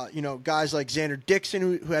 guys like Xander Dixon,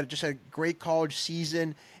 who had just had a great college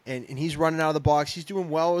season, and he's running out of the box. He's doing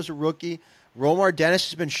well as a rookie. Romar Dennis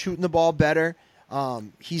has been shooting the ball better.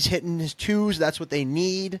 He's hitting his twos. That's what they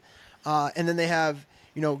need. And then they have,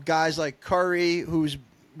 guys like Curry, who's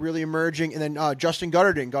really emerging. And then Justin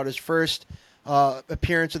Gutterton got his first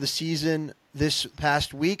appearance of the season this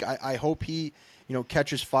past week. I hope he,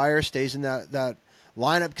 catches fire, stays in that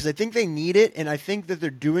lineup because I think they need it. And I think that they're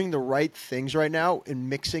doing the right things right now in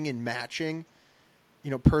mixing and matching,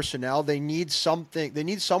 personnel. They need something. They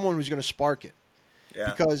need someone who's going to spark it.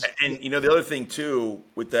 Yeah. Because the other thing too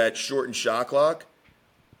with that shortened shot clock,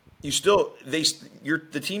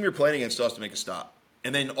 the team you're playing against still has to make a stop,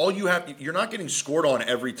 and then you're not getting scored on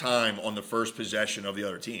every time on the first possession of the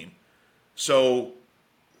other team. So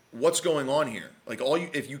what's going on here? Like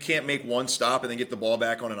if you can't make one stop and then get the ball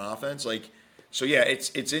back on an offense,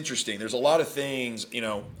 it's interesting. There's a lot of things.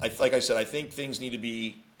 Like I said, I think things need to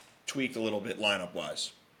be tweaked a little bit lineup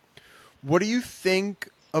wise. What do you think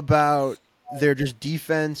about their just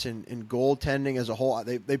defense and goaltending as a whole?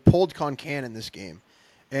 They pulled Concan this game.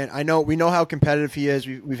 And we know how competitive he is.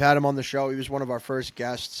 We've had him on the show. He was one of our first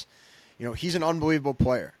guests. He's an unbelievable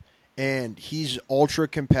player. And he's ultra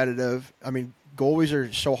competitive. I mean, goalies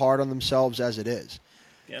are so hard on themselves as it is.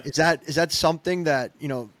 Yeah. Is that something that,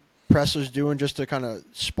 Pressler's doing just to kind of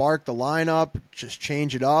spark the lineup, just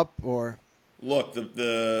change it up? Or look,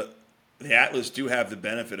 the Atlas do have the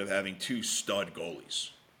benefit of having two stud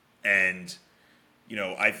goalies. And,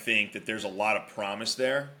 I think that there's a lot of promise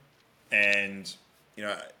there. And,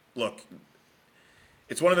 look,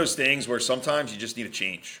 it's one of those things where sometimes you just need a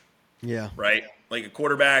change. Yeah. Right? Like a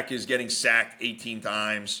quarterback is getting sacked 18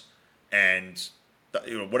 times and,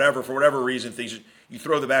 for whatever reason, you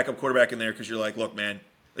throw the backup quarterback in there because you're like, look, man,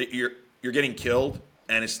 you're getting killed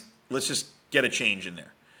and let's just get a change in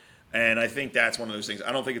there. And I think that's one of those things.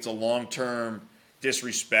 I don't think it's a long-term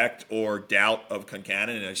disrespect or doubt of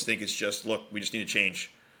Concannon, and I just think it's just, look, we just need to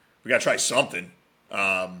change. We got to try something,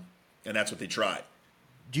 and that's what they tried.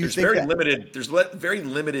 There's very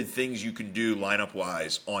limited things you can do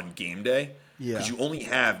lineup-wise on game day because you only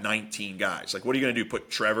have 19 guys. Like, what are you going to do, put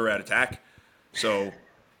Trevor at attack? So,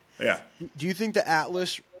 yeah. Do you think the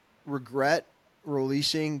Atlas regret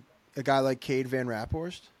releasing a guy like Cade Van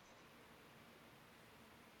Raphorst?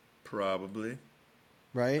 Probably.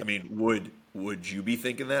 Right? I mean, would you be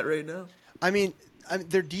thinking that right now? I mean,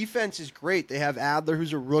 their defense is great. They have Adler,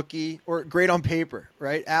 who's a rookie, or great on paper,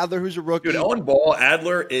 right? Adler, who's a rookie. Dude, on ball,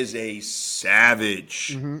 Adler is a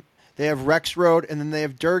savage. Mm-hmm. They have Rexroad, and then they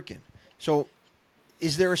have Durkin. So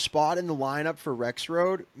is there a spot in the lineup for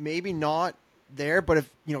Rexroad? Maybe not there, but if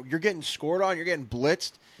you're getting scored on, you're getting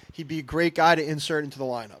blitzed, he'd be a great guy to insert into the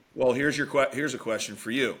lineup. Well, here's a question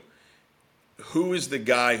for you. Who is the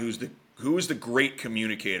guy who is the great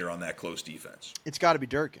communicator on that close defense? It's got to be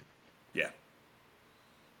Durkin. Yeah.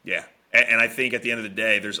 Yeah. And I think at the end of the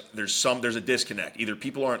day, there's a disconnect. Either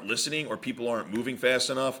people aren't listening, or people aren't moving fast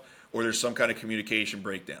enough, or there's some kind of communication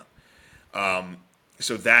breakdown.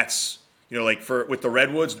 So that's, like with the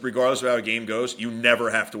Redwoods, regardless of how a game goes, you never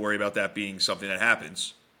have to worry about that being something that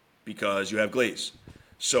happens because you have Glaze.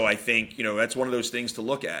 So I think, that's one of those things to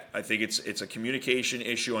look at. I think it's a communication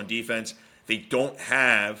issue on defense. They don't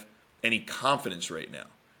have any confidence right now,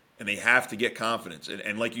 and they have to get confidence.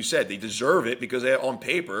 And like you said, they deserve it because on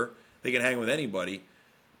paper they can hang with anybody.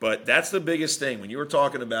 But that's the biggest thing when you were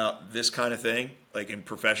talking about this kind of thing, like in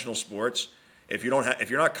professional sports. If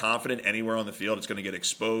you're not confident anywhere on the field, it's going to get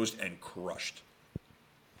exposed and crushed.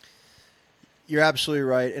 You're absolutely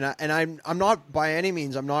right, and I'm not by any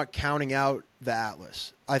means. I'm not counting out the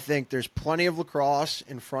Atlas. I think there's plenty of lacrosse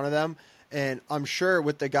in front of them, and I'm sure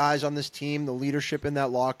with the guys on this team, the leadership in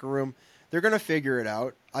that locker room, they're going to figure it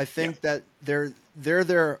out. I think that they're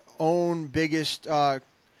their own biggest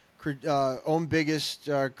critiques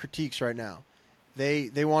right now.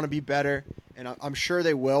 They want to be better, and I'm sure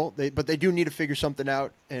they will. But they do need to figure something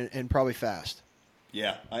out, and probably fast.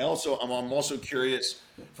 Yeah, I'm also curious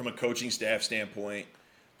from a coaching staff standpoint.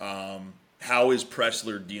 How is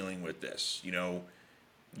Pressler dealing with this?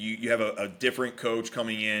 You have a different coach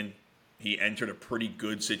coming in. He entered a pretty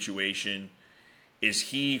good situation. Is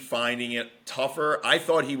he finding it tougher? I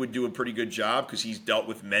thought he would do a pretty good job because he's dealt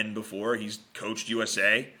with men before. He's coached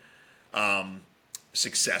USA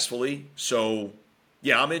successfully. So,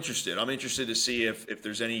 yeah, I'm interested. I'm interested to see if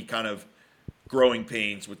there's any kind of growing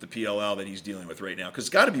pains with the PLL that he's dealing with right now. Because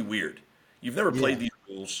it's got to be weird. You've never played these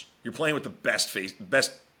rules. You're playing with the best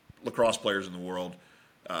lacrosse players in the world.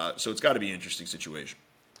 So it's got to be an interesting situation.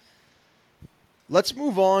 Let's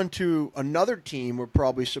move on to another team we're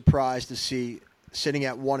probably surprised to see sitting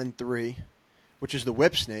at 1-3, which is the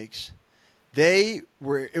Whip Snakes. The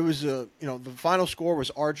final score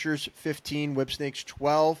was Archers 15, Whip Snakes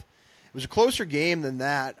 12. It was a closer game than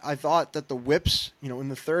that. I thought that the Whips, in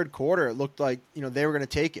the third quarter, it looked like, they were going to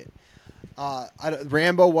take it.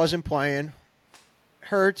 Rambo wasn't playing.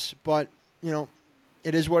 Hurts, but, it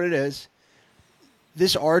is what it is.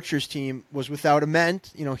 This Archers team was without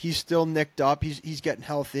Ament. He's still nicked up. He's getting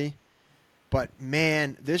healthy. But,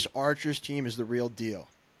 man, this Archers team is the real deal.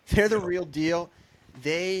 They're the real deal.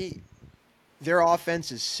 Their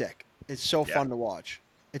offense is sick. It's so fun to watch.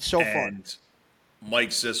 It's so fun.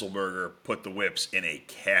 Mike Sisselberger put the Whips in a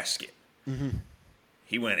casket. Mm-hmm.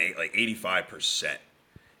 He went like 85%.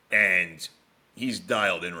 And he's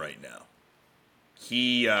dialed in right now.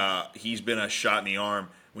 He's been a shot in the arm.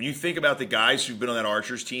 When you think about the guys who've been on that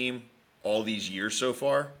Archers team all these years so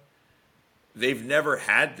far, they've never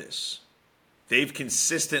had this. They've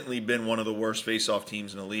consistently been one of the worst face-off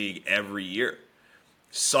teams in the league every year.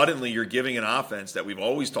 Suddenly, you're giving an offense that we've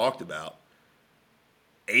always talked about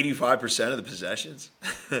 85% of the possessions.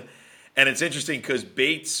 And it's interesting because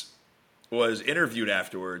Bates was interviewed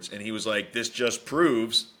afterwards, and he was like, this just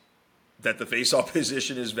proves that the face-off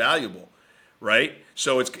position is valuable, right?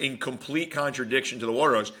 So it's in complete contradiction to the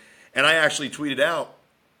Warriors. And I actually tweeted out,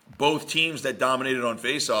 both teams that dominated on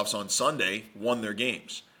face-offs on Sunday won their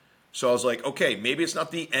games. So I was like, okay, maybe it's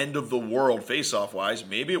not the end of the world face-off-wise.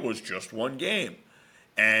 Maybe it was just one game.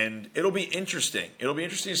 And it'll be interesting. It'll be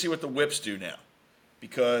interesting to see what the Whips do now.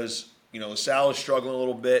 Because, LaSalle is struggling a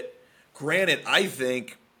little bit. Granted, I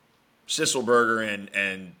think Sisselberger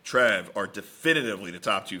and Trev are definitively the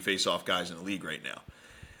top two face-off guys in the league right now.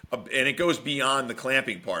 And it goes beyond the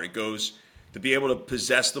clamping part. It goes to be able to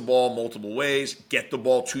possess the ball multiple ways, get the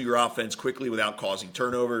ball to your offense quickly without causing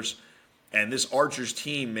turnovers. And this Archers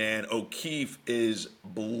team, man, O'Keefe is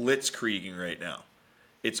blitzkrieging right now.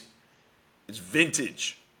 It's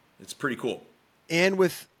vintage. It's pretty cool. And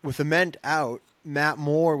with Ament out, Matt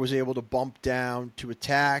Moore was able to bump down to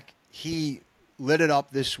attack. He lit it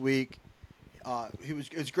up this week.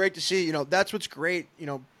 It was great to see. That's what's great.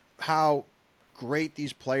 How great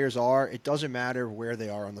these players are. It doesn't matter where they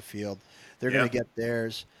are on the field. They're going to get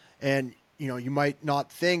theirs. And you might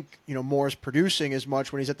not think, Moore's producing as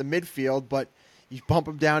much when he's at the midfield, but you bump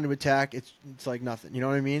him down to attack, it's like nothing. You know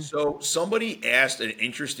what I mean? So somebody asked an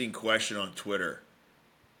interesting question on Twitter.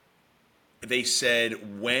 They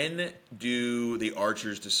said, when do the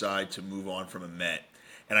Archers decide to move on from Ament?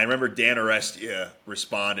 And I remember Dan Arestia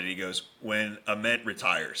responded. He goes, when Ament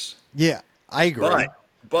retires. Yeah, I agree.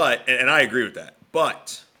 But and I agree with that.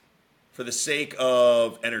 But for the sake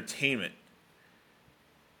of entertainment,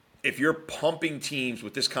 if you're pumping teams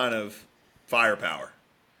with this kind of firepower,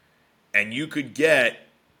 And you could get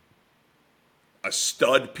a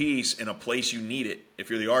stud piece in a place you need it if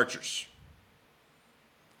you're the Archers.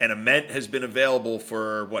 And Ament has been available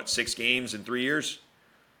for, 6 games in 3 years?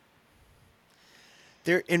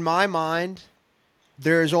 There, in my mind,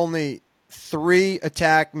 there's only 3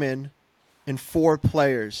 attackmen and 4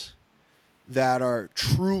 players that are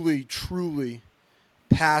truly, truly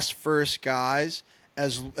pass first guys,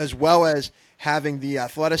 as well as having the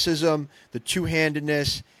athleticism, the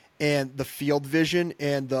two-handedness, and the field vision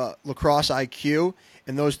and the lacrosse IQ.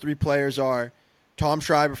 And those 3 players are Tom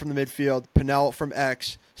Schreiber from the midfield, Pinnell from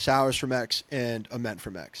X, Sowers from X, and Ament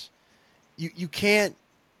from X. You can't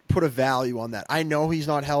put a value on that. I know he's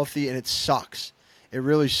not healthy, and it sucks. It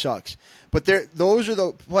really sucks. But those are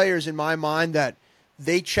the players in my mind that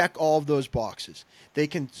they check all of those boxes. They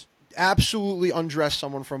can absolutely undress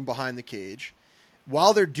someone from behind the cage.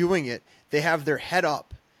 While they're doing it, they have their head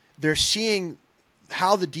up. They're seeing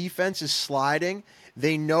how the defense is sliding.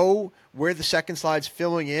 They know where the second slide's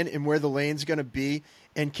filling in and where the lane's going to be,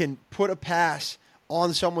 and can put a pass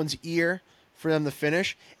on someone's ear for them to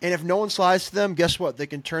finish. And if no one slides to them, guess what? They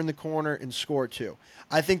can turn the corner and score too.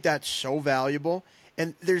 I think that's so valuable.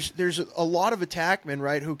 And there's a lot of attackmen,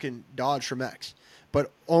 right, who can dodge from X. But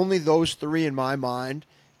only those 3 in my mind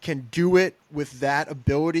can do it with that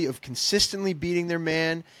ability of consistently beating their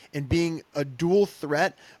man and being a dual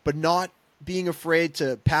threat, but not being afraid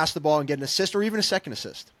to pass the ball and get an assist or even a second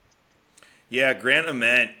assist. Yeah, Grant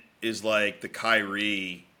Ament is like the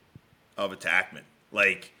Kyrie of attackmen.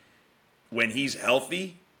 Like, when he's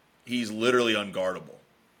healthy, he's literally unguardable,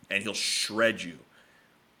 and he'll shred you.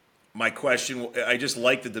 My question, I just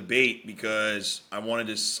like the debate because I want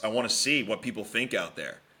to see what people think out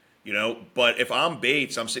there, But if I'm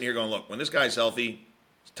Bates, I'm sitting here going, look, when this guy's healthy,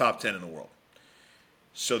 he's top 10 in the world.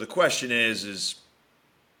 So the question is,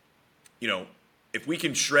 if we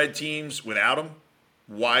can shred teams without him,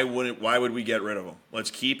 why would we get rid of him?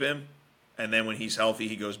 Let's keep him, and then when he's healthy,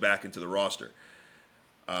 he goes back into the roster.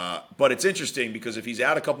 But it's interesting because if he's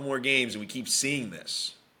out a couple more games and we keep seeing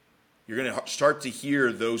this, you're going to start to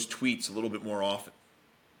hear those tweets a little bit more often.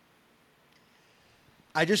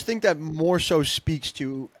 I just think that more so speaks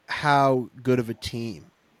to how good of a team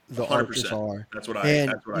the 100%. Archers are. That's what I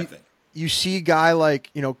think. You see a guy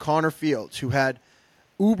like, Connor Fields, who had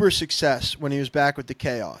uber success when he was back with the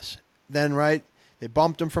Chaos. Then, right, they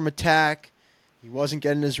bumped him from attack. He wasn't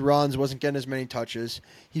getting his runs, wasn't getting as many touches.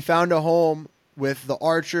 He found a home with the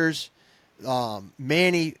Archers.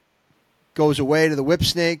 Manny goes away to the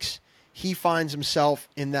Whipsnakes. He finds himself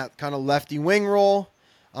in that kind of lefty wing role.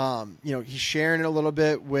 He's sharing it a little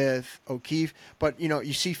bit with O'Keefe. But,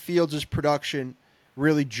 you see Fields' production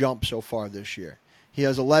really jump so far this year. He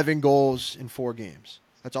has 11 goals in 4 games.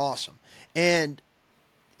 That's awesome. And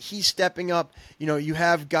he's stepping up. You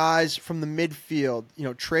have guys from the midfield.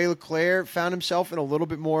 Trey LeClaire found himself in a little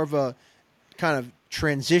bit more of a kind of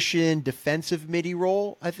transition defensive midi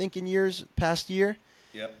role, I think, in past year.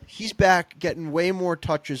 Yep. He's back getting way more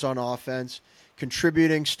touches on offense,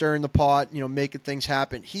 contributing, stirring the pot, making things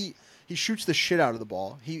happen. He shoots the shit out of the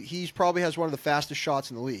ball. He's probably has one of the fastest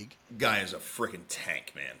shots in the league. Guy is a freaking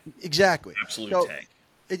tank, man. Exactly. Absolute tank.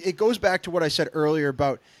 It goes back to what I said earlier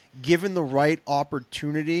about given the right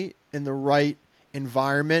opportunity in the right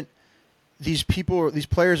environment, these players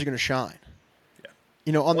are going to shine.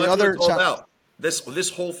 Yeah. On the other side, this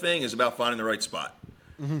whole thing is about finding the right spot.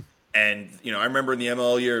 Mm-hmm. And, I remember in the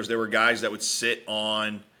ML years, there were guys that would sit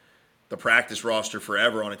on the practice roster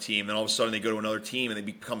forever on a team. Then all of a sudden they go to another team and they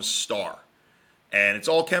become a star. And it's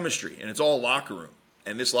all chemistry and it's all locker room.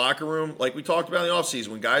 And this locker room, like we talked about in the offseason,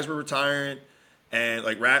 when guys were retiring and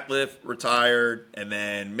like Ratliff retired and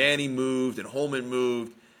then Manny moved and Holman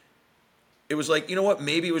moved, it was like, you know what?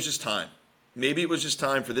 Maybe it was just time. Maybe it was just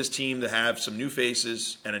time for this team to have some new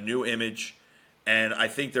faces and a new image. And I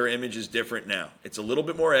think their image is different now. It's a little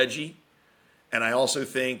bit more edgy. And I also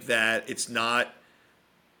think that it's not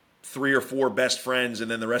 3 or 4 best friends and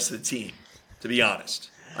then the rest of the team, to be honest.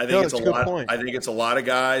 I think it's a lot. Point. I think it's a lot of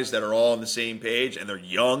guys that are all on the same page and they're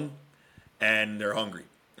young and they're hungry.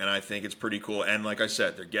 And I think it's pretty cool. And like I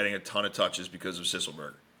said, they're getting a ton of touches because of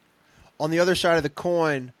Sisselberger. On the other side of the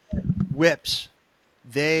coin, Whips.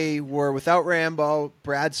 They were without Rambo.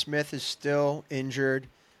 Brad Smith is still injured.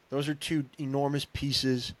 Those are 2 enormous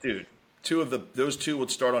pieces. Dude, those two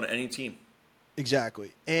would start on any team.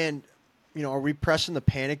 Exactly. And, are we pressing the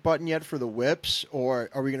panic button yet for the Whips, or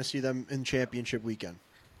are we going to see them in championship weekend?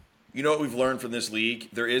 You know what we've learned from this league?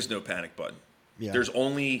 There is no panic button. Yeah. There's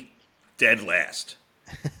only dead last.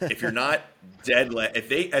 If you're not dead last,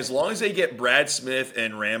 as long as they get Brad Smith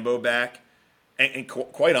and Rambo back, and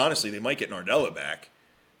quite honestly, they might get Nardella back,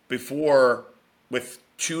 before, with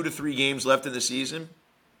 2 to 3 games left in the season,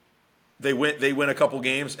 they win a couple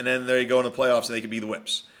games, and then they go in the playoffs, and they could be the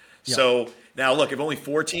Whips. Yeah. So now, look, if only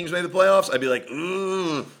 4 teams made the playoffs, I'd be like,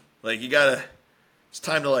 ooh, like you gotta. It's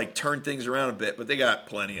time to like turn things around a bit, but they got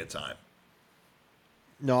plenty of time.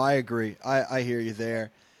 No, I agree. I hear you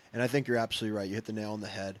there. And I think you're absolutely right. You hit the nail on the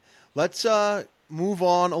head. Let's move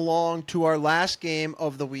on along to our last game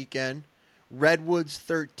of the weekend. Redwoods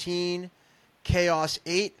 13, Chaos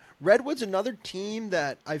 8. Redwoods, another team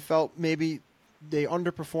that I felt maybe they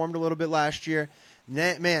underperformed a little bit last year.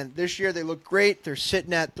 Man, this year they look great. They're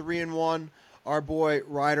sitting at 3-1. Our boy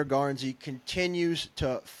Ryder Garnsey continues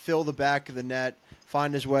to fill the back of the net,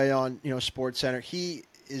 find his way on Sports Center. He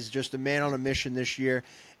is just a man on a mission this year,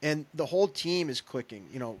 and the whole team is clicking.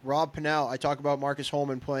 Rob Pennell. I talk about Marcus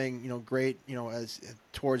Holman playing great. As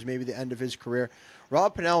towards maybe the end of his career.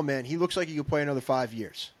 Rob Pennell, man, he looks like he could play another 5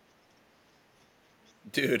 years.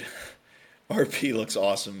 Dude, RP looks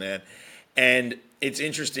awesome, man. And it's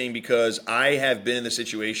interesting because I have been in the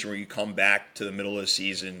situation where you come back to the middle of the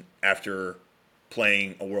season after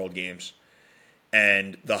playing a World Games,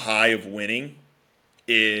 and the high of winning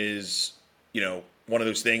is, one of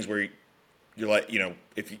those things where you're like,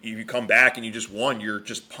 if you come back and you just won, you're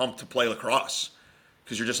just pumped to play lacrosse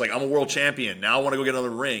because you're just like, I'm a world champion. Now I want to go get another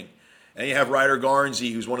ring. And you have Ryder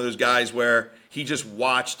Garnsey, who's one of those guys where he just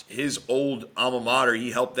watched his old alma mater.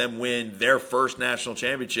 He helped them win their first national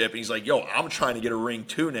championship. And he's like, yo, I'm trying to get a ring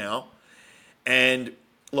too now. And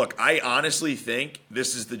look, I honestly think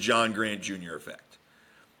this is the John Grant Jr. effect.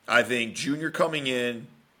 I think Jr. coming in,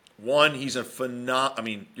 one, he's a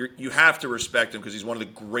you have to respect him because he's one of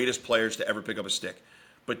the greatest players to ever pick up a stick.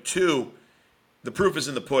 But two, the proof is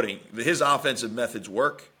in the pudding. His offensive methods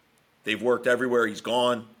work. They've worked everywhere he's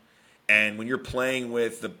gone. And when you're playing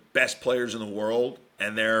with the best players in the world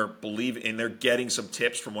and they're getting some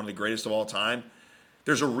tips from one of the greatest of all time,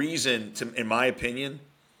 there's a reason to, in my opinion,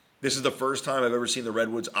 this is the first time I've ever seen the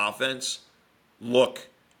Redwoods offense look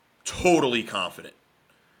totally confident.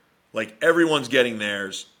 Like everyone's getting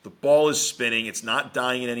theirs. The ball is spinning. It's not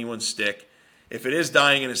dying in anyone's stick. If it is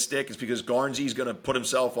dying in a stick, it's because Garnsey's going to put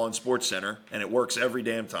himself on Sports Center, and it works every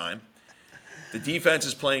damn time. The defense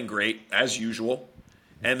is playing great, as usual.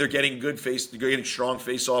 And they're getting strong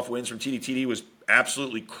face-off wins from TD. TD was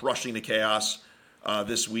absolutely crushing the Chaos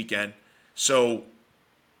this weekend. So,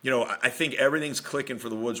 I think everything's clicking for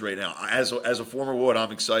the Woods right now. As a former Wood,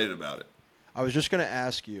 I'm excited about it. I was just going to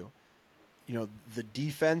ask you, the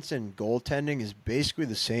defense and goaltending is basically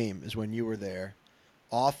the same as when you were there.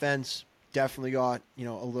 Offense definitely got, a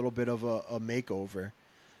little bit of a makeover.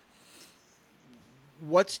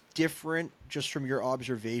 What's different just from your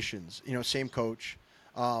observations, same coach,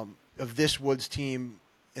 of this Woods team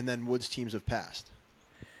and then Woods teams of past?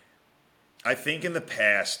 I think in the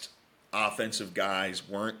past, offensive guys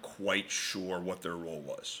weren't quite sure what their role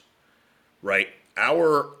was, right?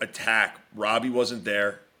 Our attack, Robbie wasn't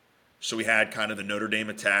there, so we had kind of the Notre Dame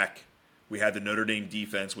attack. We had the Notre Dame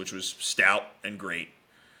defense, which was stout and great.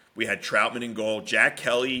 We had Troutman in goal. Jack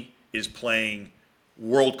Kelly is playing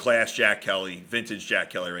world-class Jack Kelly, vintage Jack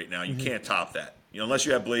Kelly right now. You can't top that. Unless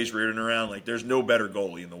you have Blaze Reardon around, like there's no better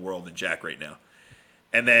goalie in the world than Jack right now.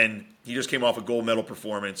 And then he just came off a gold medal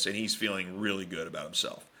performance, and he's feeling really good about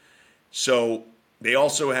himself. So they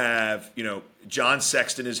also have, John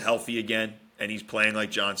Sexton is healthy again, and he's playing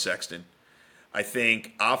like John Sexton. I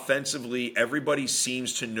think offensively, everybody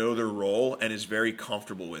seems to know their role and is very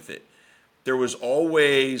comfortable with it. There was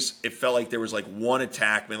always, it felt like there was like one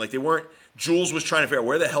attackman. Like Jules was trying to figure out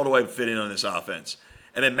where the hell do I fit in on this offense?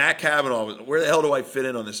 And then Matt Cavanaugh was, where the hell do I fit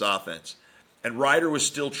in on this offense? And Ryder was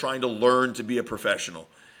still trying to learn to be a professional.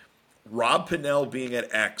 Rob Pennell being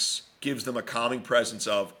at X gives them a calming presence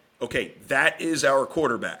of, okay, that is our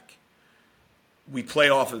quarterback. We play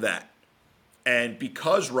off of that. And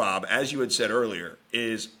because Rob, as you had said earlier,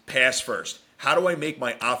 is pass first, how do I make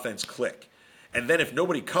my offense click? And then if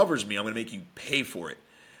nobody covers me, I'm going to make you pay for it.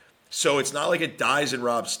 So it's not like it dies in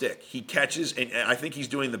Rob's stick. He catches, and I think he's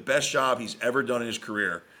doing the best job he's ever done in his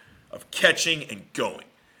career of catching and going.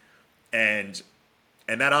 And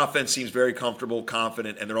that offense seems very comfortable,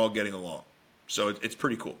 confident, and they're all getting along. So it's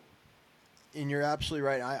pretty cool. And you're absolutely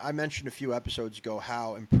right. I mentioned a few episodes ago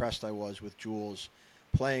how impressed I was with Jules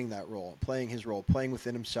playing that role, playing his role, playing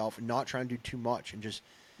within himself, and not trying to do too much, and just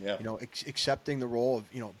accepting the role of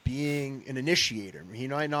being an initiator. He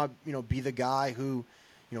might not be the guy who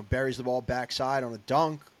buries the ball backside on a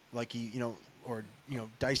dunk like he or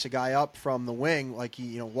dice a guy up from the wing like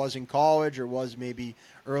he was in college or was maybe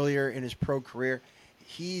earlier in his pro career.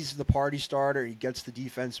 He's the party starter. He gets the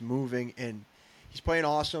defense moving, and he's playing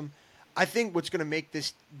awesome. I think what's going to make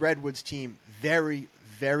this Redwoods team very,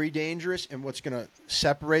 very dangerous and what's going to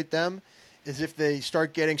separate them is if they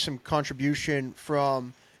start getting some contribution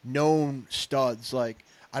from known studs. Like,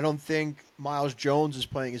 I don't think Miles Jones is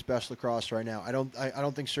playing his best lacrosse right now. I don't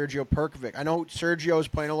think Sergio Perkovic. I know Sergio is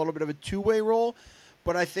playing a little bit of a two-way role,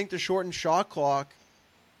 but I think the shortened shot clock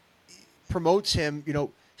promotes him,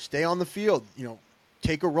 stay on the field,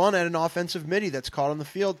 take a run at an offensive midi that's caught on the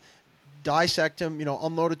field, dissect him,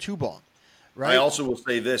 unload a two bomb, I right? also will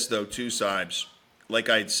say this though, too, Sibes. Like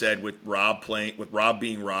I had said, with Rob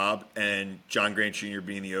being Rob and John Grant Jr.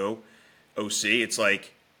 being the OC, it's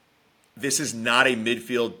like this is not a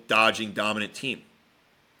midfield dodging dominant team.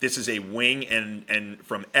 This is a wing and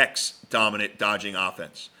from X dominant dodging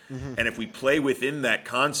offense. Mm-hmm. And if we play within that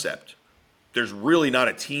concept, there's really not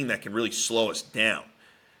a team that can really slow us down.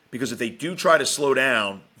 Because if they do try to slow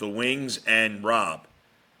down the wings and Rob,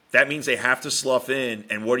 that means they have to slough in.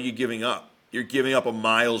 And what are you giving up? You're giving up a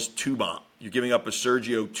Miles two bomb. You're giving up a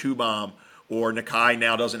Sergio two bomb, or Nakai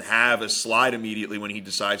now doesn't have a slide immediately when he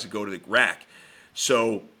decides to go to the rack.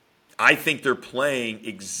 So I think they're playing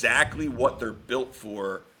exactly what they're built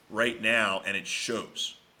for right now, and it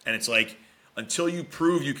shows. And it's like, until you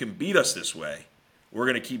prove you can beat us this way, we're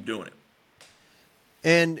going to keep doing it.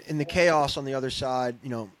 And in the chaos on the other side,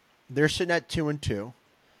 they're sitting at 2-2,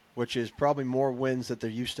 which is probably more wins that they're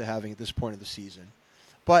used to having at this point of the season.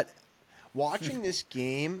 But watching this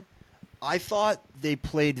game, I thought they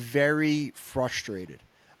played very frustrated.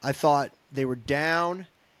 I thought they were down,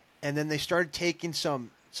 and then they started taking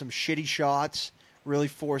some shitty shots, really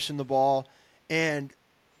forcing the ball, and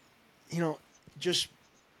just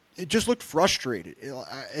it just looked frustrated.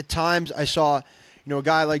 At times, I saw a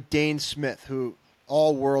guy like Dane Smith, who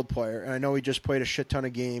all-world player, and I know he just played a shit ton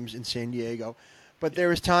of games in San Diego, but there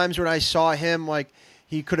was times when I saw him like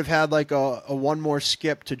he could have had like a one more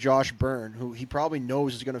skip to Josh Byrne, who he probably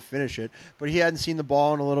knows is going to finish it, but he hadn't seen the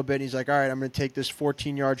ball in a little bit, and he's like, all right, I'm going to take this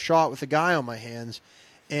 14-yard shot with a guy on my hands,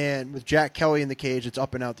 and with Jack Kelly in the cage, it's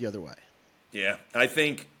up and out the other way. Yeah, I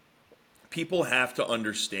think people have to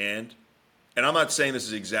understand, and I'm not saying this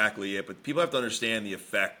is exactly it, but people have to understand the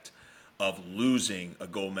effect of losing a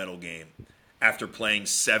gold medal game after playing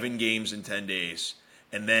 7 games in 10 days.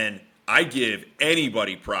 And then I give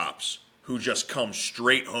anybody props who just comes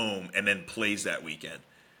straight home and then plays that weekend.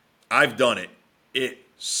 I've done it. It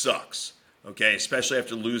sucks, okay, especially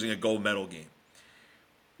after losing a gold medal game.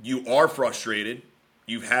 You are frustrated.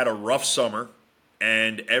 You've had a rough summer,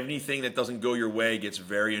 and anything that doesn't go your way gets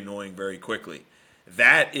very annoying very quickly.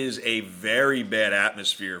 That is a very bad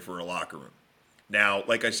atmosphere for a locker room. Now,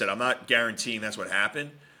 like I said, I'm not guaranteeing that's what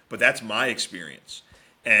happened, but that's my experience.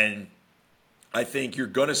 And I think you're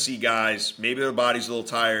going to see guys, maybe their body's a little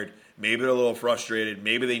tired, maybe they're a little frustrated,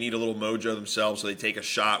 maybe they need a little mojo themselves, so they take a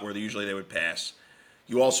shot where usually they would pass.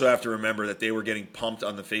 You also have to remember that they were getting pumped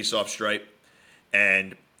on the faceoff stripe.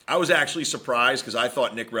 And I was actually surprised because I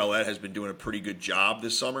thought Nick Rowlett has been doing a pretty good job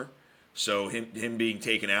this summer. So him being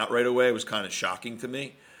taken out right away was kind of shocking to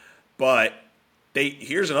me. But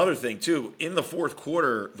here's another thing, too. In the fourth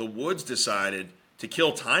quarter, the Woods decided to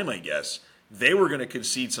kill time, I guess. They were going to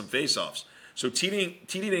concede some faceoffs. So TD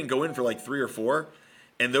didn't go in for like 3 or 4,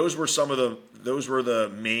 and those were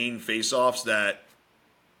the main faceoffs that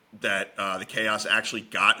the Chaos actually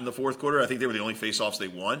got in the fourth quarter. I think they were the only faceoffs they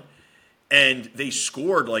won. And they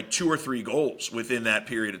scored like 2 or 3 goals within that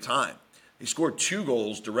period of time. They scored 2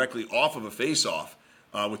 goals directly off of a faceoff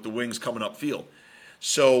with the wings coming upfield.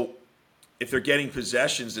 So if they're getting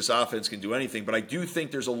possessions, this offense can do anything. But I do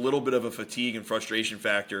think there's a little bit of a fatigue and frustration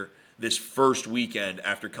factor this first weekend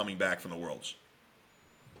after coming back from the Worlds.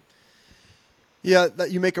 Yeah,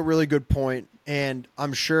 you make a really good point. And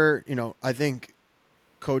I'm sure, I think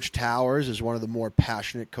Coach Towers is one of the more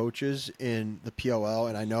passionate coaches in the PLL.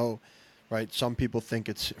 And I know, right, some people think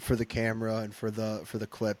it's for the camera and for the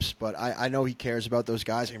clips. But I know he cares about those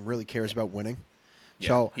guys and really cares about winning. Yeah,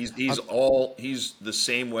 so he's the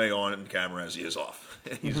same way on camera as he is off.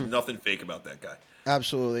 He's nothing fake about that guy.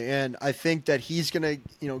 Absolutely, and I think that he's gonna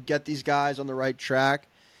get these guys on the right track.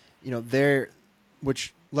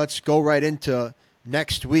 Which let's go right into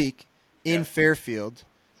next week in Fairfield,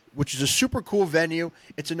 which is a super cool venue.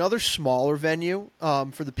 It's another smaller venue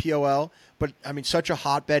for the POL, but I mean such a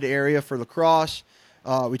hotbed area for lacrosse.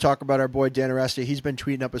 We talk about our boy Dan Aresti. He's been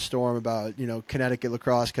tweeting up a storm about, Connecticut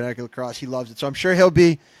lacrosse. He loves it. So I'm sure he'll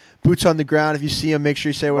be boots on the ground. If you see him, make sure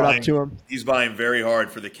you say what up to him. He's buying very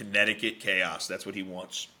hard for the Connecticut Chaos. That's what he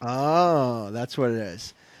wants. Oh, that's what it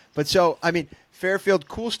is. But so, I mean, Fairfield,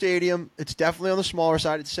 cool stadium. It's definitely on the smaller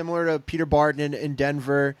side. It's similar to Peter Barton in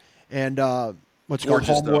Denver. And what's Gorgeous,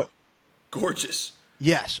 called though. Gorgeous.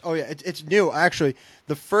 Yes. Oh yeah, it's new actually.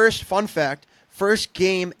 The first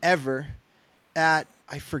game ever at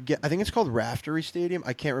I forget. I think it's called Raftery Stadium.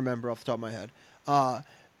 I can't remember off the top of my head. Uh,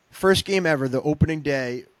 First game ever. The opening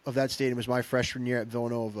day of that stadium was my freshman year at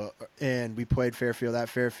Villanova, and we played Fairfield at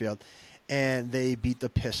Fairfield, and they beat the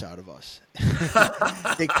piss out of us.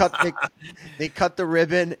 they cut they, they cut the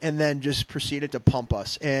ribbon and then just proceeded to pump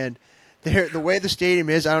us. And the way the stadium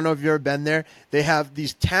is, I don't know if you've ever been there. They have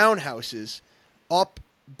these townhouses up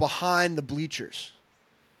behind the bleachers,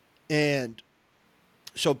 and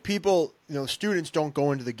so people, students don't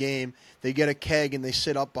go into the game. They get a keg and they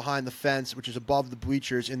sit up behind the fence, which is above the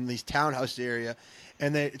bleachers in these townhouse area,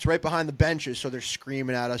 and it's right behind the benches. So they're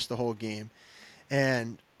screaming at us the whole game.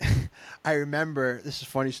 And I remember, this is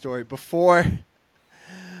a funny story. Before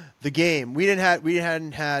the game, we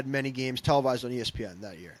hadn't had many games televised on ESPN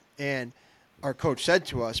that year, and our coach said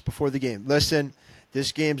to us before the game, "Listen,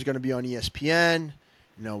 this game's going to be on ESPN.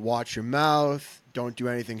 Watch your mouth. Don't do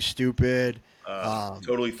anything stupid."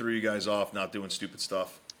 Totally threw you guys off not doing stupid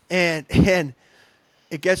stuff. And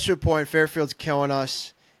it gets to a point, Fairfield's killing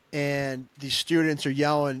us, and these students are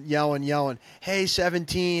yelling, "Hey,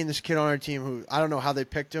 17!" This kid on our team, who I don't know how they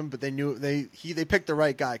picked him, but they knew they picked the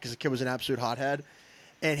right guy because the kid was an absolute hothead.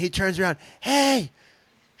 And he turns around, "Hey,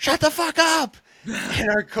 shut the fuck up!" And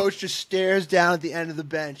our coach just stares down at the end of the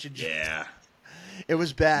bench. And Yeah, it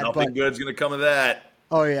was bad. nothing good's gonna come of that.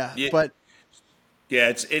 Oh yeah, but yeah,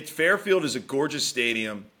 it's Fairfield is a gorgeous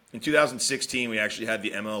stadium. In 2016, we actually had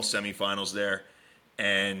the ML semifinals there,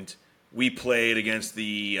 and we played against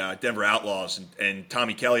the Denver Outlaws, and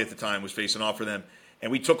Tommy Kelly at the time was facing off for them,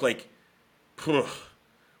 and we took like there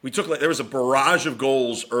was a barrage of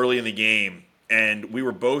goals early in the game, and we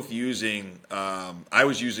were both using I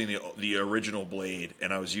was using the original blade,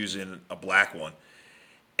 and I was using a black one,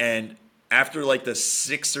 and after like the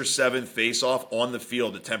 6th or 7th face-off on the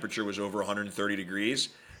field, the temperature was over 130 degrees.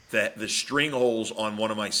 That the string holes on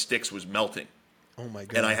one of my sticks was melting. Oh my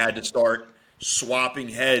god! And I had to start swapping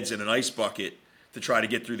heads in an ice bucket to try to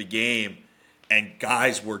get through the game, and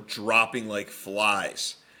guys were dropping like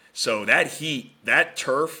flies. So that heat, that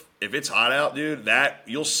turf, if it's hot out, dude, that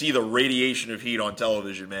you'll see the radiation of heat on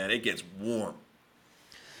television, man. It gets warm.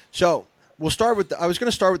 So we'll start with I was going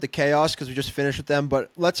to start with the chaos because we just finished with them,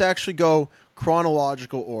 but let's actually go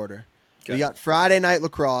chronological order. Okay. We got Friday night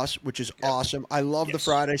lacrosse, which is awesome. I love the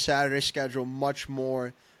Friday, Saturday schedule much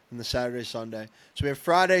more than the Saturday, Sunday. So we have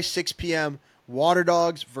Friday, 6 p.m., Water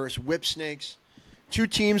Dogs versus Whip Snakes. Two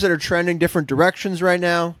teams that are trending different directions right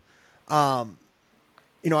now. I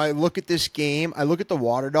look at this game. I look at the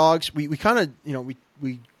Water Dogs. We kind of,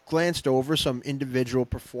 we glanced over some individual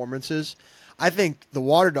performances. I think the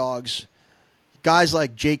Water Dogs, guys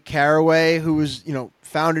like Jake Caraway, who was,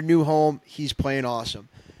 found a new home, he's playing awesome.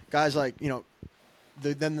 Guys like,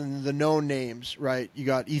 the known names, right? You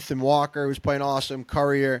got Ethan Walker, who's playing awesome,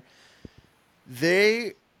 Courier.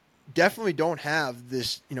 They definitely don't have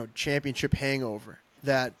this, championship hangover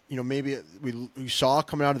that, maybe we saw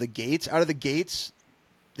coming out of the gates. Out of the gates,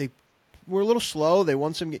 they were a little slow. They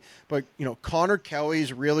won some, but, Connor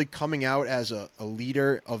Kelly's really coming out as a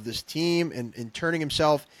leader of this team and turning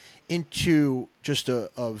himself into just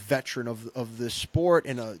a veteran of this sport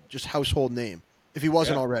and a just household name, if he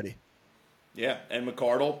wasn't already. Yeah, and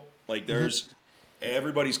McCardle, like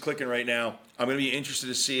everybody's clicking right now. I'm going to be interested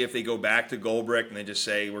to see if they go back to Goldbrick and they just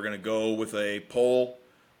say we're going to go with a poll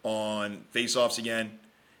on face-offs again,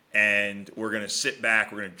 and we're going to sit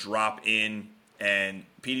back, we're going to drop in, and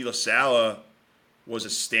Petey LaSala was a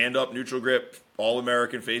stand-up neutral grip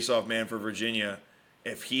All-American face-off man for Virginia.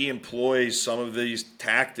 If he employs some of these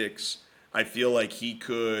tactics, I feel like he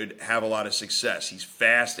could have a lot of success. He's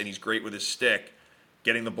fast and he's great with his stick.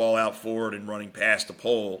 Getting the ball out forward and running past the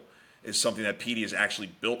pole is something that Petey is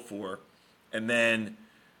actually built for. And then,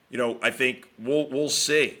 I think we'll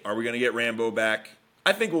see. Are we going to get Rambo back?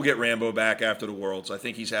 I think we'll get Rambo back after the Worlds. I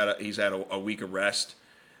think he's had a week of rest.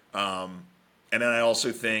 And then I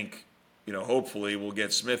also think, hopefully we'll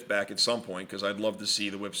get Smith back at some point because I'd love to see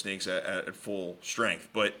the Whip Snakes at full strength.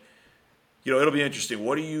 But it'll be interesting.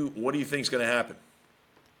 What do you think is going to happen?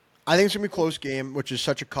 I think it's going to be a close game, which is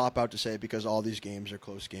such a cop-out to say because all these games are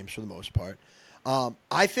close games for the most part.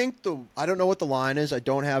 I think I don't know what the line is. I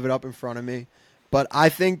don't have it up in front of me. But I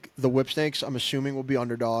think the Whip Snakes, I'm assuming, will be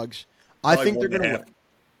underdogs. I think they're going to win.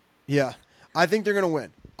 Yeah. I think they're going to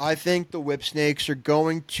win. I think the Whip Snakes are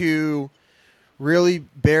going to really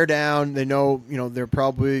bear down. They know, they're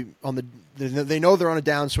probably they know they're on a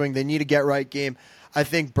downswing. They need a get-right game. I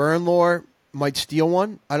think Bernlohr might steal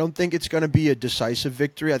one. I don't think it's going to be a decisive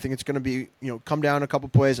victory. I think it's going to be, come down a couple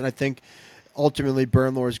plays, and I think ultimately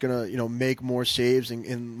Burnley is going to make more saves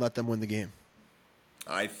and let them win the game?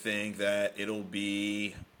 I think that it'll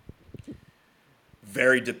be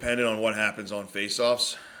very dependent on what happens on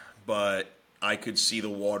faceoffs, but I could see the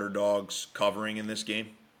Water Dogs covering in this game.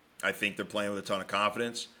 I think they're playing with a ton of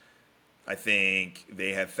confidence. I think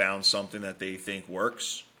they have found something that they think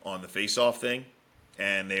works on the faceoff thing,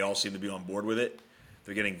 and they all seem to be on board with it.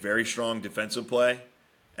 They're getting very strong defensive play,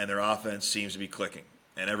 and their offense seems to be clicking,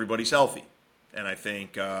 and everybody's healthy. And I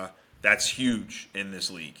think that's huge in this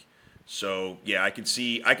league. So yeah, I can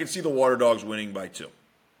see the Water Dogs winning by 2.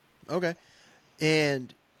 Okay.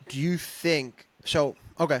 And do you think so?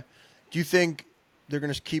 Okay. Do you think they're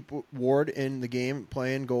going to keep Ward in the game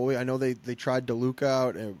playing goalie? I know they tried DeLuca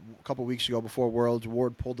out a couple weeks ago before Worlds.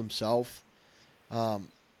 Ward pulled himself. Um,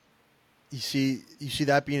 you see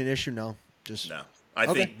that being an issue? No. Just No, I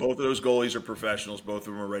okay. think both of those goalies are professionals. Both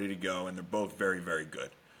of them are ready to go, and they're both very, very good.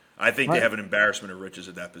 I think All they right. have an embarrassment of riches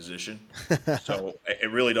at that position. So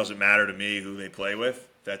it really doesn't matter to me who they play with.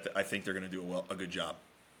 That I think they're going to do a good job.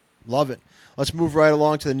 Love it. Let's move right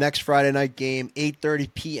along to the next Friday night game,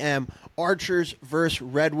 8:30 p.m. Archers versus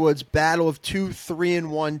Redwoods, battle of 2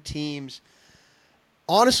 3-1 teams.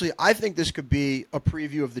 Honestly, I think this could be a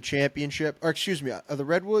preview of the championship. Or excuse me, are the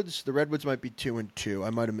Redwoods? The Redwoods might be 2-2.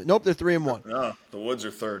 I might have. Nope, they're 3-1. No, the Woods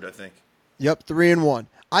are third, I think. Yep, 3-1.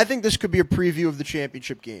 I think this could be a preview of the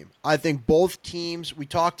championship game. I think both teams, we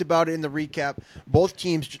talked about it in the recap, both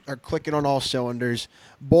teams are clicking on all cylinders.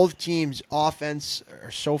 Both teams' offense are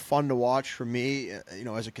so fun to watch for me,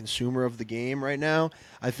 as a consumer of the game right now.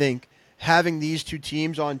 I think having these two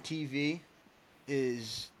teams on TV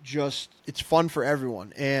is it's fun for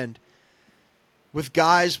everyone. And with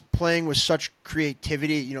guys playing with such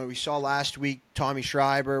creativity, we saw last week Tommy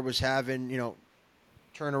Schreiber was having,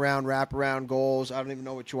 turnaround, wraparound goals. I don't even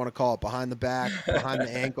know what you want to call it. Behind the back, behind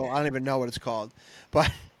the ankle. I don't even know what it's called.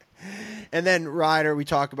 But and then Ryder, we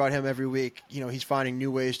talk about him every week. He's finding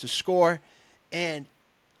new ways to score. And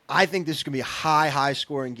I think this is going to be a high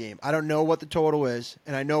scoring game. I don't know what the total is.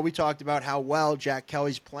 And I know we talked about how well Jack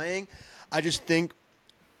Kelly's playing. I just think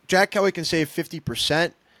Jack Kelly can save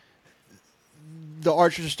 50%. The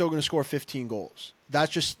Archers are still going to score 15 goals.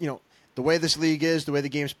 That's just, the way this league is, the way the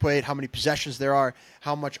game's played, how many possessions there are,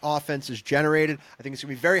 how much offense is generated. I think it's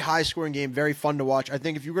going to be a very high-scoring game, very fun to watch. I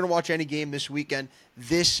think if you're going to watch any game this weekend,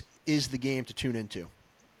 this is the game to tune into.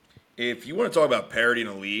 If you want to talk about parity in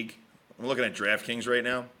a league, I'm looking at DraftKings right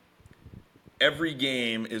now. Every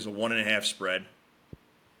game is a 1.5 spread,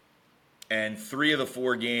 and 3 of the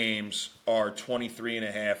 4 games are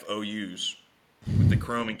 23.5 OUs, with the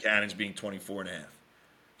Chrome and Cannons being 24.5. Does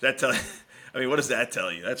that tell? I mean, what does that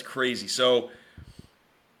tell you? That's crazy. So,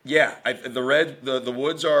 yeah, the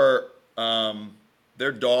Woods are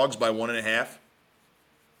they're dogs by 1.5. What's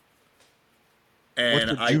And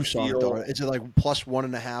the I juice on it, though? feel, Is it like plus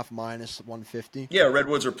 1.5 minus 150? yeah,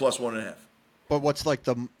 Redwoods are plus 1.5. But what's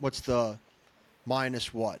the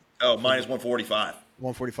minus what? Oh, minus 145.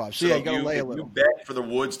 145. So, So yeah, you got to lay a if you little. bet for the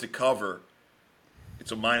Woods to cover,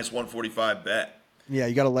 it's a minus 145 bet. Yeah,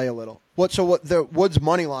 you got to lay a little. What the Woods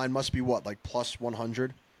money line must be what, like plus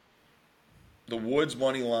 100? The Woods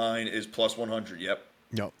money line is plus 100. Yep.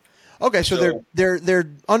 No. Okay, so So they're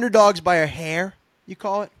underdogs by a hair, you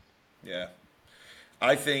call it? yeah,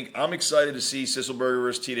 I think I'm excited to see Sisselberger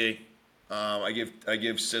versus TD. I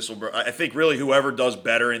give Sisselberger. I think really whoever does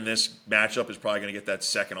better in this matchup is probably going to get that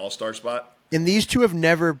second All-Star spot. And these two have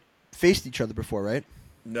never faced each other before, right?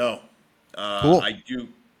 No, Cool. I do.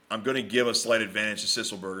 I'm going to give a slight advantage to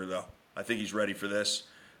Sisselberger though. I think he's ready for this.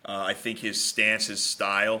 I think his stance, his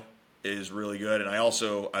style is really good, and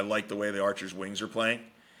I like the way the Archers' wings are playing.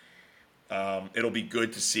 It'll be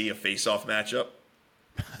good to see a face-off matchup,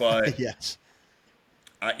 but Yes.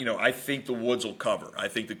 I think the Woods will cover. I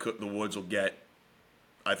think the Woods will get.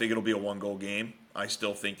 I think it'll be a 1-goal game. I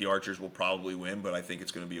still think the Archers will probably win, but I think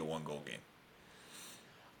it's going to be a 1-goal game.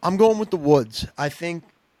 I'm going with the Woods. I think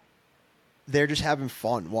they're just having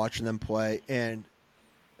fun watching them play, and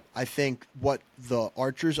I think what the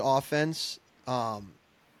Archers' offense,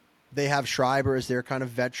 they have Schreiber as their kind of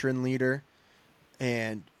veteran leader,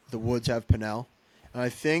 and the Woods have Pennell. And I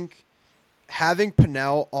think having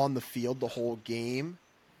Pennell on the field the whole game,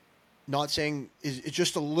 not saying it's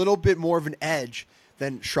just a little bit more of an edge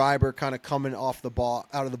than Schreiber kind of coming off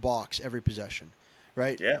out of the box every possession,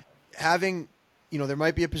 right? Yeah. Having, there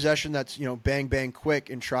might be a possession that's, bang, bang, quick,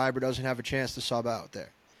 and Schreiber doesn't have a chance to sub out there.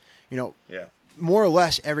 Yeah. More or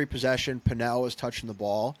less every possession, Pennell is touching the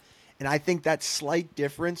ball. And I think that slight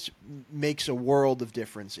difference makes a world of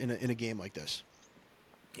difference in a game like this.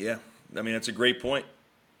 Yeah. I mean, that's a great point.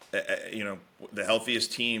 the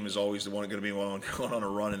healthiest team is always the one going to be one going on a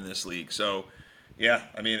run in this league. So, yeah,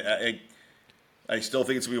 I mean, I still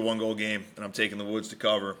think it's going to be a 1-goal game, and I'm taking the Woods to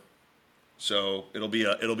cover. So it'll be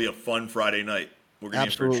a fun Friday night. We're going to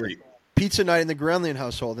be in for a Absolutely. treat. Pizza night in the Gremlin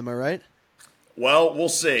household. Am I right? Well, we'll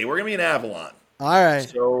see. We're going to be in Avalon. All right.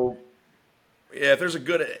 So, yeah, if there's a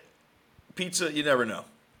good pizza, you never know.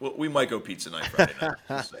 We might go pizza night Friday night.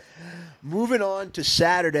 We'll see. Moving on to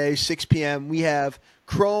Saturday, 6 p.m., we have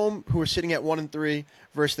Chrome, who are sitting at 1-3,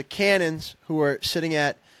 versus the Cannons, who are sitting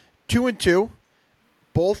at 2-2.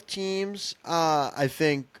 Both teams, I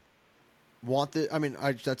think, want the. I mean,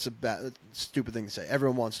 that's a stupid thing to say.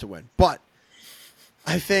 Everyone wants to win, but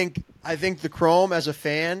I think the Chrome, as a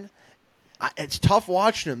fan, it's tough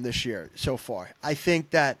watching them this year so far. I think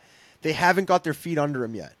that they haven't got their feet under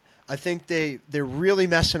them yet. I think they're really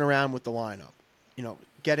messing around with the lineup.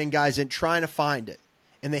 Getting guys in, trying to find it,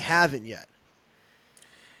 and they haven't yet.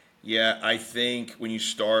 Yeah, I think when you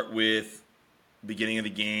start with beginning of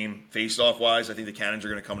the game, face-off wise, I think the Cannons are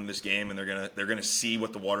going to come into this game and they're going to see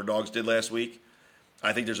what the Water Dogs did last week.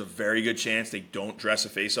 I think there's a very good chance they don't dress a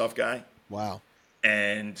face-off guy. Wow.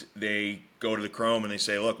 And they go to the Chrome and they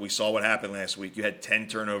say, "Look, we saw what happened last week. You had 10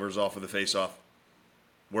 turnovers off of the face-off.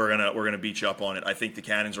 We're gonna beat you up on it." I think the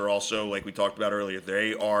Cannons are also, like we talked about earlier,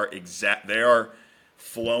 they are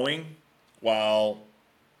flowing while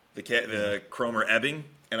the Chrome are ebbing,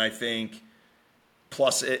 and I think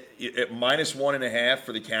plus it minus 1.5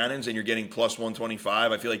 for the Cannons, and you're getting plus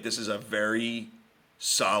 125. I feel like this is a very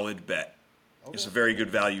solid bet. Okay. It's a very good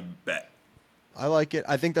value bet. I like it.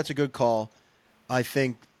 I think that's a good call. I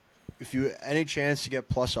think if you any chance to get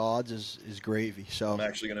plus odds is gravy. So I'm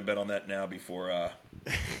actually going to bet on that now before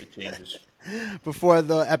it changes. Before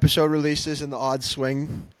the episode releases and the odds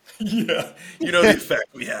swing. Yeah, you know the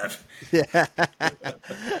effect we have. Yeah.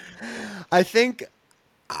 I think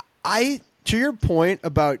to your point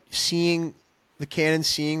about seeing the Cannons,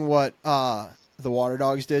 seeing what the Water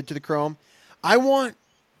Dogs did to the Chrome, I want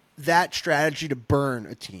that strategy to burn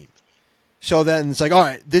a team. So then it's like, all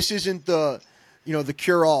right, this isn't the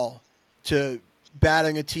cure-all to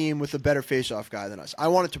batting a team with a better face-off guy than us. I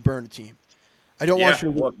want it to burn a team. I don't want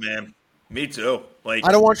you to look, man. Me too. Like,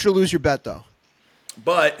 I don't want you to lose your bet, though.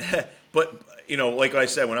 But like I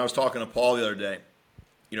said, when I was talking to Paul the other day,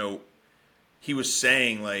 he was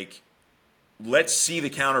saying, like, let's see the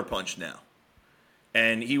counterpunch now.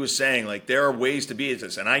 And he was saying, like, there are ways to beat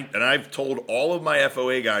this. And I've told all of my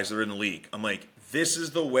FOA guys that are in the league, I'm like, this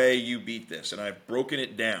is the way you beat this. And I've broken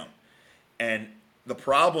it down. And the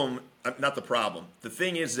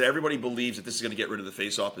thing is that everybody believes that this is going to get rid of the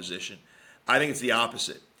face-off position. I think it's the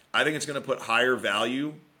opposite. I think it's going to put higher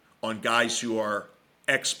value on guys who are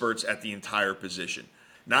experts at the entire position.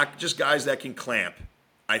 Not just guys that can clamp.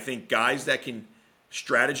 I think guys that can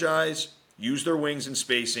strategize, use their wings and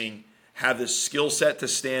spacing, have the skill set to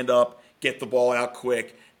stand up, get the ball out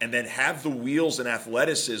quick, and then have the wheels and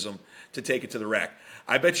athleticism to take it to the rack.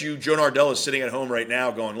 I bet you Joe Nardella is sitting at home right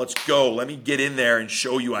now going, let's go. Let me get in there and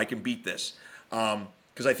show you I can beat this.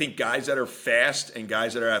 Because I think guys that are fast and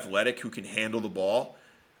guys that are athletic who can handle the ball,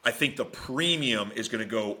 I think the premium is going to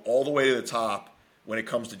go all the way to the top when it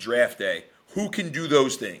comes to draft day. Who can do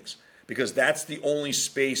those things? Because that's the only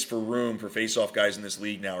space for room for face-off guys in this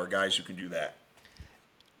league now are guys who can do that.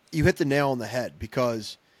 You hit the nail on the head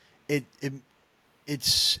because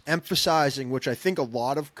it's emphasizing, which I think a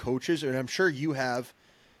lot of coaches, and I'm sure you have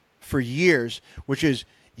for years, which is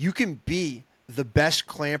you can be the best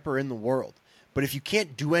clamper in the world, but if you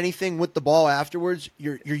can't do anything with the ball afterwards,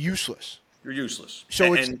 you're useless. You're useless.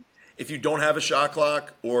 So and if you don't have a shot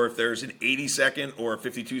clock, or if there's an 80-second or a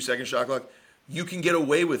 52-second shot clock, you can get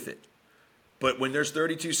away with it. But when there's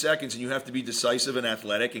 32 seconds and you have to be decisive and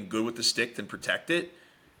athletic and good with the stick and protect it,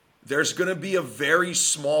 there's going to be a very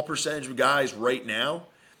small percentage of guys right now.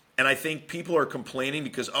 And I think people are complaining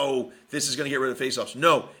because, this is going to get rid of faceoffs.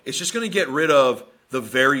 No, it's just going to get rid of the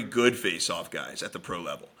very good faceoff guys at the pro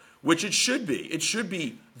level, which it should be. It should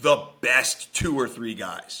be the best 2 or 3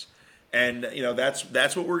 guys. And,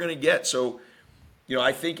 that's what we're going to get. So,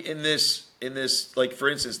 I think in this, like, for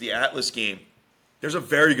instance, the Atlas game, there's a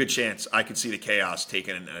very good chance I could see the Chaos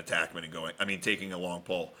taking an attackman and taking a long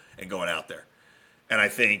pole and going out there. And I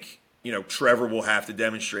think, Trevor will have to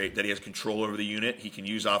demonstrate that he has control over the unit. He can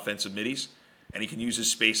use offensive middies, and he can use his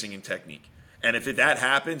spacing and technique. And if that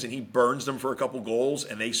happens and he burns them for a couple goals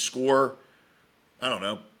and they score,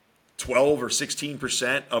 12 or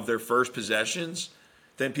 16% of their first possessions,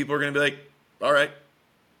 then people are going to be like, all right,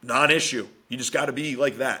 non-issue. You just got to be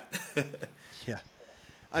like that. Yeah.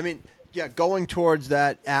 I mean, going towards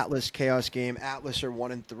that Atlas Chaos game, Atlas are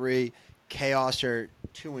 1-3. Chaos are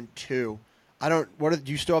 2-2. I don't.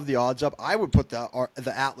 Do you still have the odds up? I would put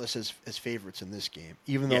the Atlas as favorites in this game,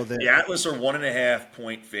 even Yeah, though they. the Atlas are 1.5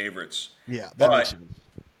 point favorites, Yeah, that makes but sense.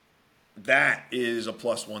 that is a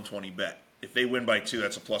plus 120 bet. If they win by 2,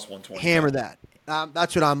 that's a plus 120 Hammer bet. that.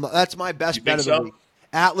 That's what I'm. That's my You best bet think of the so? week.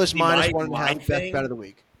 Atlas See, minus my one and a my half. Best bet thing of the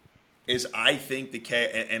week. is I think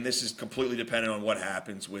and this is completely dependent on what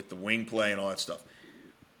happens with the wing play and all that stuff.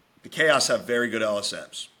 The Chaos have very good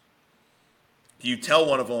LSMs. Do you tell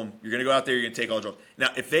one of them you're going to go out there, you're going to take all the draws? Now,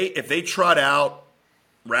 if they trot out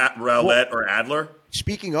Well, Rowlett or Adler,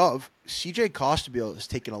 speaking of, CJ Costabile has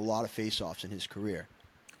taken a lot of faceoffs in his career.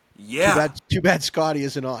 Too yeah, bad. Too bad Scotty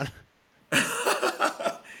isn't on.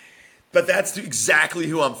 but that's exactly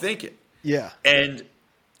who I'm thinking. Yeah. And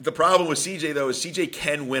the problem with CJ though is CJ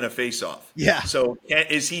can win a faceoff. Yeah. So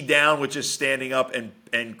is he down with just standing up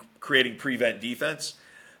and creating prevent defense?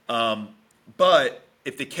 But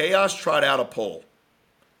if the Chaos trot out a pole,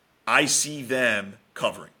 I see them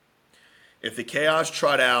covering. If the Chaos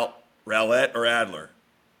trot out Rowlett or Adler,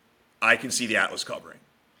 I can see the Atlas covering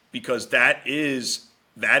because that is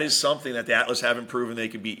something that the Atlas haven't proven they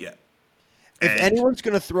can beat yet. If And anyone's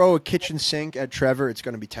going to throw a kitchen sink at Trevor, it's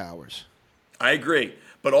going to be Towers. I agree,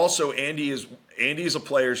 but also Andy is a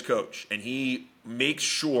player's coach, and he makes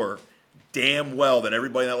sure damn well that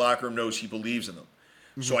everybody in that locker room knows he believes in them.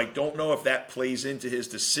 Mm-hmm. So I don't know if that plays into his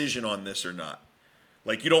decision on this or not.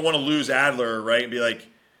 Like you don't want to lose Adler, right, and be like,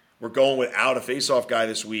 we're going without a faceoff guy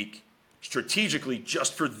this week strategically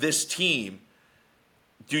just for this team.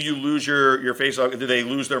 Do you lose your faceoff? Do they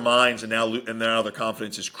lose their minds and now their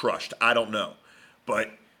confidence is crushed? I don't know,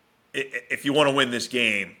 but if you want to win this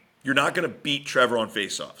game, you're not going to beat Trevor on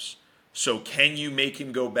faceoffs. So can you make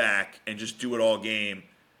him go back and just do it all game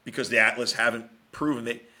because the Atlas haven't proven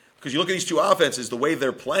that? Because you look at these two offenses, the way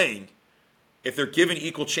they're playing, if they're given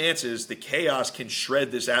equal chances, the Chaos can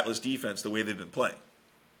shred this Atlas defense the way they've been playing.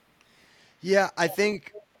 Yeah, I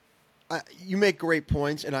think you make great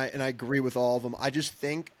points, and I agree with all of them. I just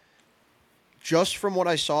think, just from what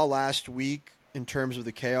I saw last week in terms of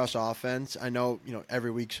the Chaos offense, I know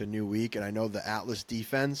every week's a new week, and I know the Atlas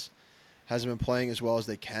defense hasn't been playing as well as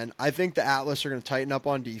they can. I think the Atlas are going to tighten up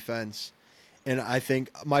on defense, and I think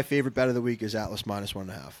my favorite bet of the week is Atlas minus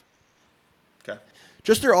 1.5. Okay.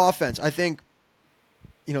 Just their offense, I think.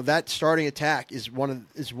 That starting attack is one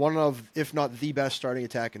of, if not the best starting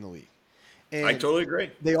attack in the league. And I totally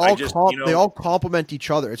agree. They all complement each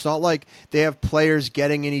other. It's not like they have players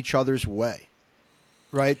getting in each other's way,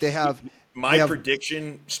 right? My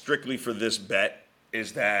prediction strictly for this bet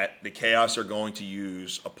is that the Chaos are going to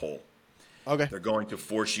use a pole. Okay. They're going to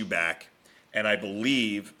force you back. And I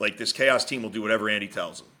believe, this Chaos team will do whatever Andy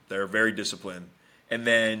tells them. They're very disciplined. And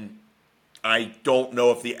then I don't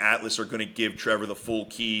know if the Atlas are going to give Trevor the full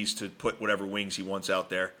keys to put whatever wings he wants out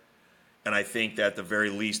there. And I think that at the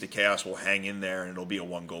very least, the Chaos will hang in there and it'll be a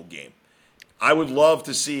 1-goal game. I would love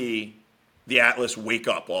to see the Atlas wake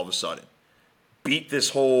up all of a sudden, beat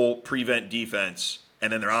this whole prevent defense,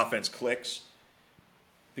 and then their offense clicks.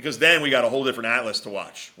 Because then we got a whole different Atlas to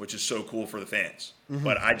watch, which is so cool for the fans. Mm-hmm.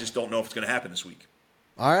 But I just don't know if it's going to happen this week.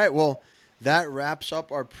 All right, well, that wraps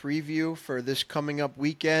up our preview for this coming up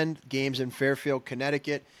weekend. Games in Fairfield,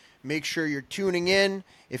 Connecticut. Make sure you're tuning in.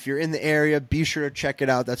 If you're in the area, be sure to check it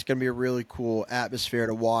out. That's going to be a really cool atmosphere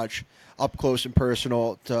to watch up close and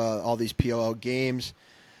personal to all these PLL games.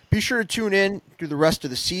 Be sure to tune in through the rest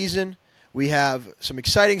of the season. We have some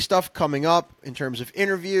exciting stuff coming up in terms of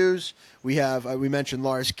interviews. We have, we mentioned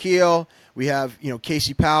Lars Keel. We have,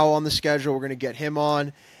 Casey Powell on the schedule. We're going to get him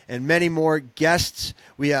on. And many more guests.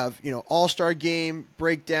 We have, All-Star Game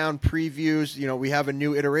breakdown previews. We have a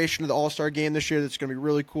new iteration of the All-Star Game this year that's going to be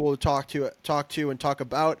really cool to talk to and talk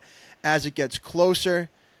about as it gets closer.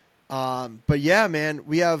 But yeah, man,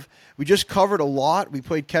 we just covered a lot. We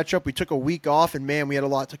played catch up. We took a week off, and man, we had a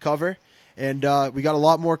lot to cover. And we got a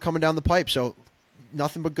lot more coming down the pipe. So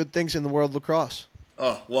nothing but good things in the world of lacrosse.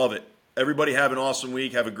 Oh, love it. Everybody have an awesome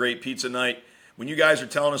week. Have a great pizza night. When you guys are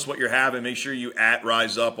telling us what you're having, make sure you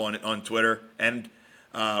 @RiseUp on Twitter, and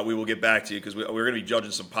we will get back to you because we're going to be judging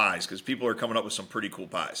some pies because people are coming up with some pretty cool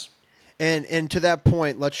pies. And to that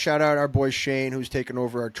point, let's shout out our boy Shane, who's taken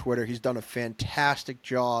over our Twitter. He's done a fantastic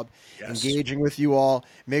job engaging with you all.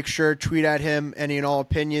 Make sure tweet at him any and all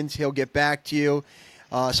opinions. He'll get back to you.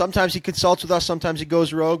 Sometimes he consults with us. Sometimes he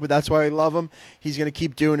goes rogue, but that's why we love him. He's going to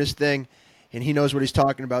keep doing his thing, and he knows what he's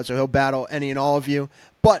talking about, so he'll battle any and all of you.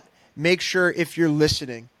 But make sure if you're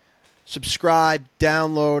listening, subscribe,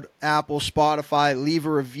 download Apple, Spotify, leave a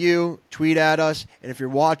review, tweet at us. And if you're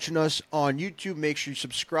watching us on YouTube, make sure you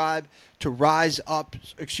subscribe to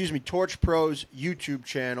Torch Pro's YouTube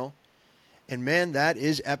channel. And man, that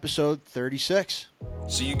is episode 36.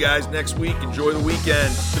 See you guys next week. Enjoy the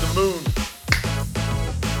weekend. To the moon.